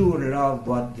pure love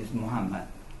what is Muhammad,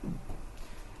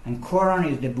 and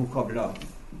Quran is the book of love,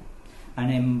 and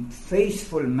a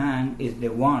faithful man is the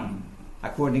one,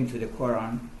 according to the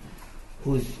Quran,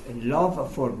 whose love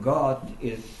for God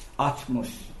is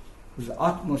utmost, whose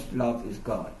utmost love is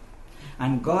God,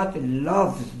 and God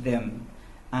loves them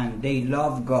and they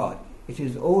love God. It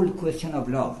is all question of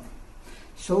love.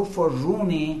 So for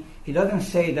Rumi, he doesn't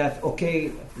say that,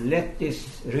 okay, let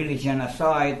this religion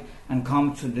aside and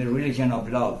come to the religion of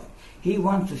love. He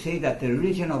wants to say that the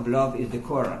religion of love is the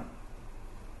Quran.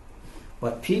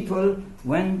 But people,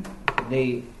 when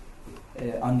they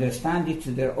understand it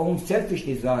to their own selfish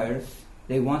desires,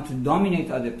 they want to dominate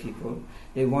other people,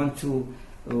 they want to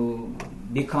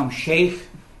become sheikh,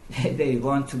 they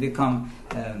want to become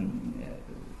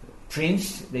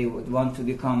prince, they want to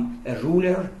become a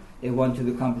ruler, they want to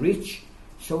become rich.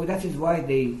 So that is why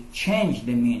they change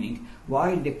the meaning.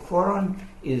 While the Quran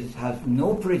has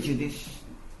no prejudice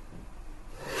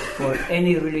for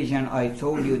any religion, I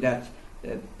told you that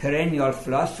perennial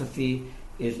philosophy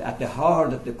is at the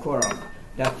heart of the Quran,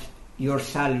 that your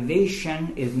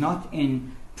salvation is not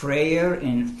in prayer,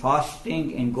 in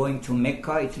fasting, in going to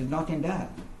Mecca. It is not in that.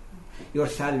 Your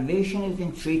salvation is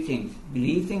in three things: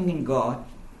 believing in God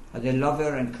as a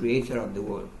lover and creator of the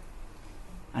world,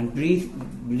 and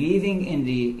believing in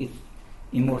the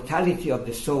immortality of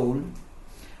the soul,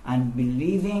 and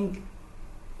believing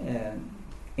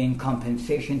in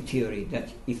compensation theory, that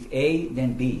if A,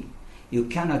 then B. You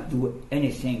cannot do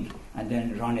anything and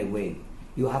then run away.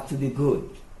 You have to be good.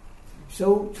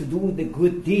 So to do the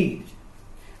good deed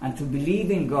and to believe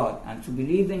in God and to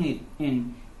believe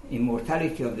in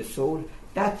immortality of the soul,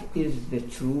 that is the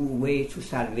true way to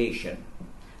salvation,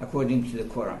 according to the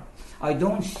Quran. I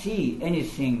don't see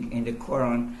anything in the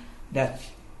Quran that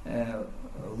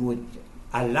would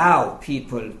allow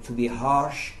people to be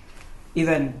harsh.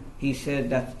 Even he said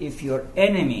that if your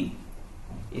enemy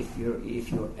is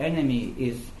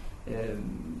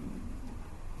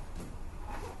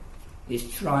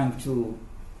trying to,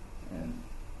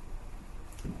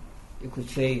 you could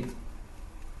say,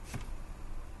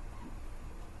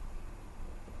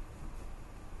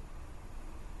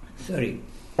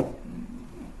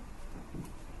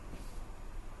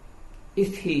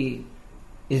 if he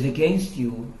is against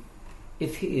you,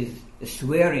 if he is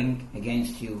swearing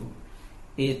against you,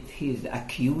 if he is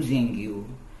accusing you,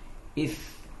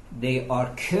 if they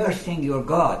are cursing your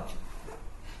God,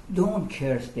 don't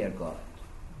curse their God.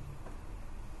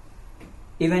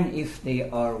 Even if they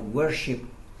are worshipping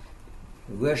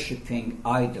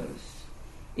idols.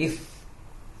 If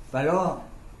فلا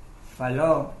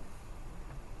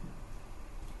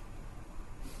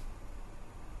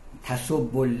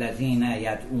تسبوا الذين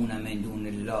يدعون من دون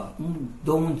الله.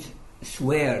 Don't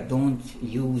swear, don't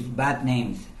use bad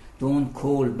names, don't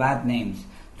call bad names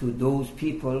to those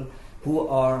people who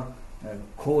are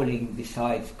calling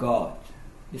besides God,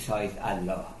 besides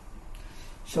Allah.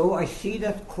 So I see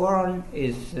that Quran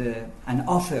is an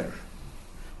offer.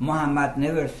 Muhammad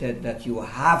never said that you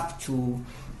have to.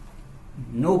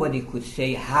 Nobody could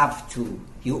say have to,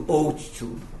 you ought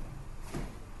to.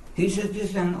 He said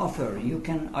this is an offer. You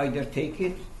can either take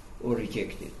it or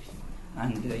reject it.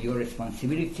 And your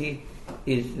responsibility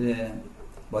is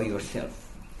by yourself.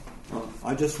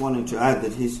 I just wanted to add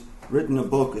that he's written a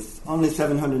book. It's only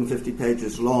 750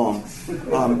 pages long,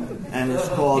 and it's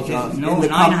called...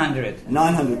 900.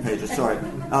 900 pages, sorry.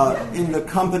 In the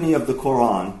Company of the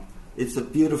Quran. It's a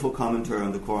beautiful commentary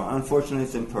on the Quran. Unfortunately,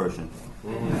 it's in Persian.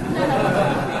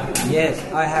 Yes,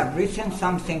 I have written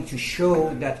something to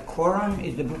show that Quran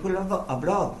is the book of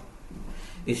love.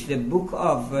 It's the book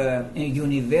of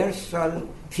universal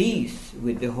peace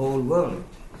with the whole world.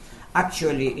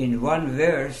 Actually, in one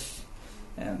verse,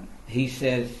 he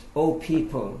says, "O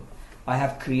people, I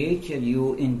have created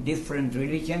you in different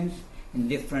religions, in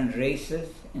different races,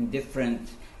 in different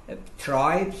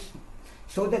tribes,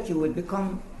 so that you will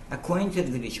become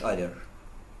acquainted with each other."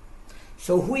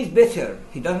 So who is better?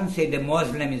 He doesn't say the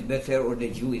Muslim is better or the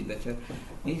Jew is better.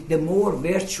 He's the more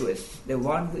virtuous. The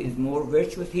one who is more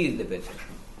virtuous, he is the better.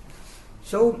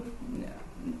 So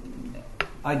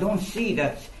I don't see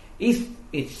that if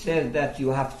it says that you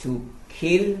have to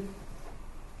kill,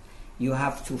 you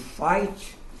have to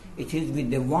fight, it is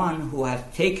with the one who has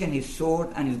taken his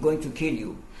sword and is going to kill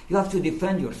you. You have to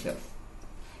defend yourself.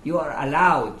 You are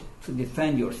allowed to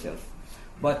defend yourself.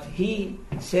 But he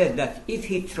said that if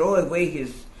he throw away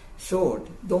his sword,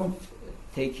 don't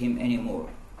take him anymore.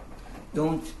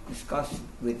 Don't discuss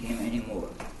with him anymore.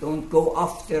 Don't go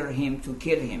after him to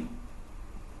kill him.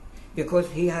 Because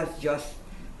he has just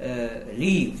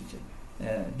left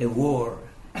the war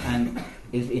and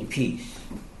is in peace.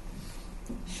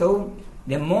 So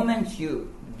the moment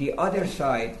the other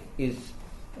side is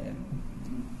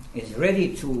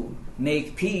ready to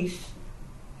make peace,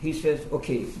 he says,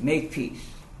 okay, make peace.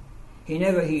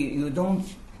 You don't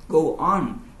go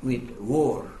on with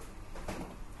war,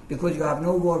 because you have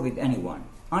no war with anyone,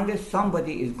 unless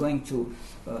somebody is going to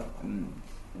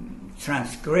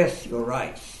transgress your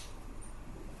rights.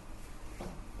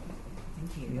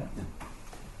 Thank you. Yeah.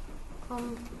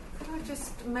 Could I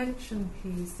just mention,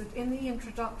 please, that in the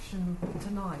introduction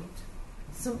tonight,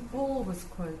 St. Paul was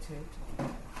quoted,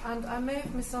 and I may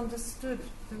have misunderstood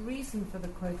the reason for the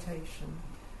quotation,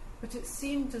 but it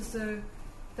seemed as though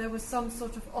there was some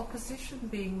sort of opposition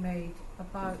being made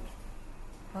about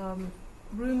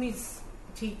Rumi's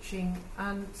teaching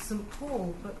and St.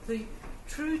 Paul, but the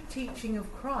true teaching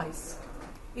of Christ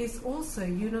is also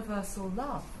universal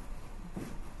love.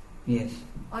 Yes.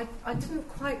 I didn't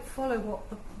quite follow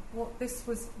what this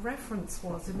reference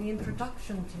was in the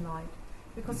introduction tonight,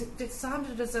 because it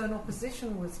sounded as though an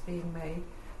opposition was being made,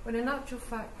 when in actual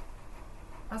fact,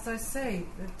 as I say,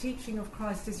 the teaching of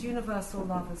Christ is universal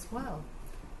love as well.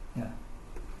 Yeah.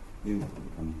 You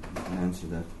can answer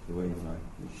that the way you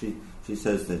like. She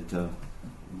says that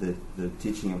the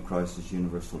teaching of Christ is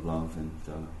universal love, and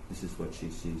this is what she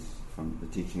sees from the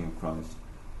teaching of Christ.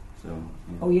 So.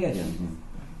 Yeah. Oh yes. Yeah,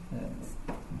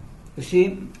 yeah. You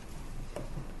see,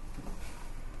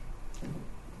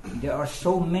 there are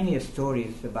so many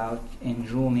stories in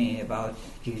Rumi about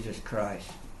Jesus Christ,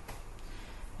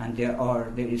 and there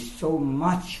is so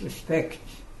much respect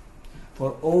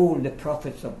for all the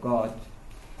prophets of God,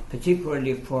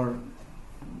 particularly for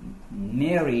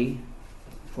Mary,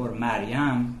 for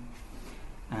Maryam,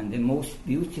 and the most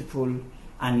beautiful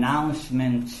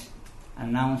announcement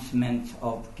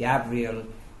of Gabriel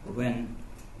when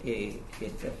it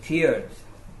appeared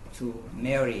to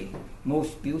Mary,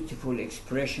 most beautiful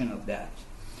expression of that.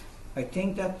 I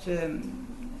think that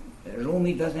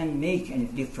Rumi doesn't make any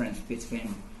difference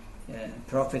between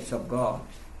prophets of God,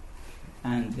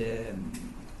 and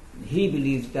he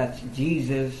believes that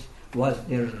Jesus was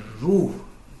the Ruh,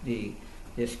 the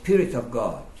Spirit of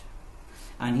God,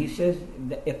 and he says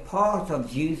that a part of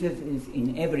Jesus is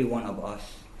in every one of us.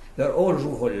 We are all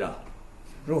Ruhullah.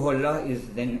 Ruhullah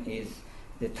is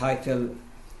the title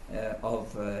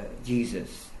of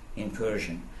Jesus in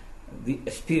Persian, the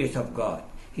Spirit of God.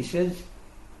 He says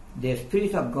the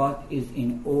Spirit of God is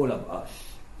in all of us,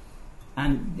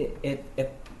 and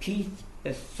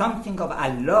something of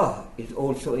Allah is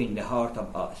also in the heart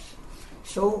of us.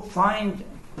 So find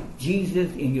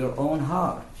Jesus in your own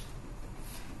heart.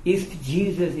 If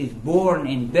Jesus is born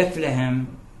in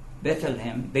Bethlehem,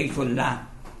 Baytullah,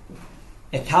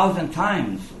 1,000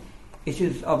 times, it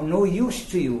is of no use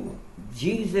to you.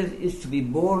 Jesus is to be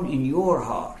born in your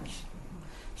heart.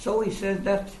 So he says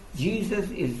that Jesus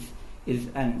is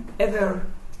an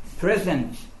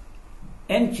ever-present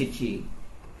entity,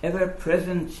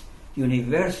 ever-present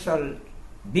universal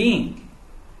being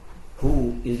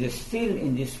who is still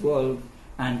in this world,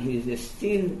 and he is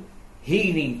still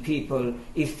healing people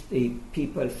if the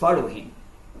people follow him.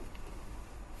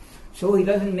 So he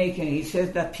doesn't make any. He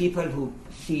says that people who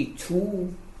see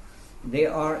two, they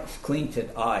are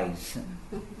squinted eyes.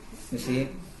 You see?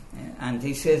 And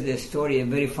he says the story, a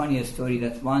very funny story,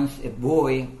 that once a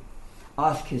boy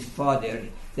asked his father,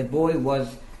 the boy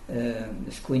was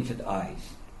squinted eyes.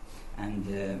 And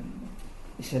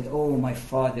he said, "Oh, my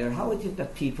father, how is it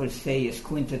that people say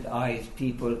squinted eyes,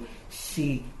 people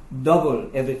see double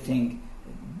everything,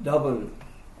 double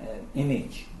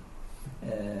image?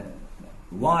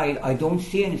 While I don't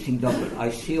see anything double.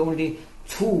 I see only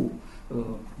two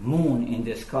moon in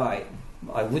the sky.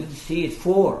 I wouldn't see it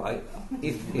four.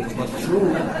 If it was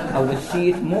true, I would see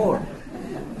it more.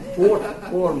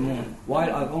 Four moon,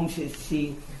 while I only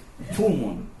see two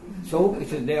moon. So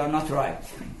they are not right."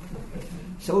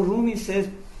 So Rumi says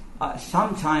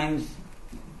sometimes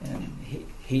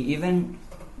he even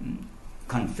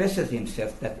confesses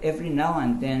himself that every now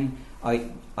and then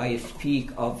I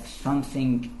speak of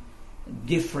something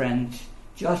different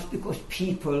just because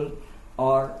people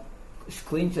are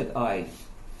squinted eyes,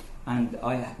 and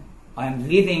I am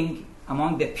living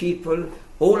among the people.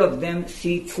 All of them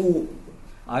see two.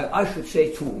 I should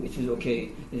say two. It is okay.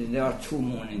 There are two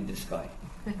moon in the sky.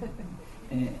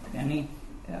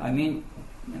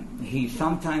 He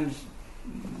sometimes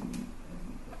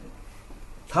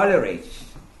tolerates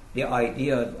the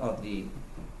ideas of the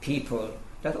people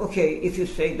that, okay, if you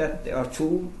say that there are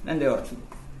two, then there are two.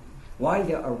 Why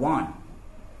there are one?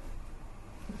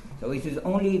 So it is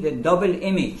only the double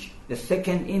image, the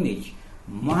second image.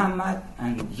 Muhammad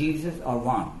and Jesus are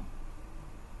one.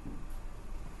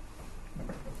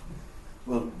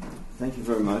 Well, thank you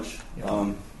very much.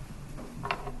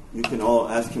 You can all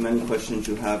ask him any questions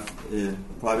you have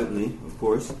privately, of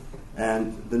course.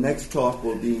 And the next talk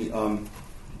will be on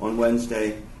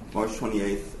Wednesday, March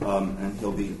 28th, and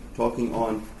he'll be talking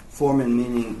on form and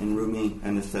meaning in Rumi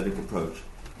and aesthetic approach.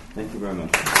 Thank you very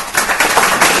much.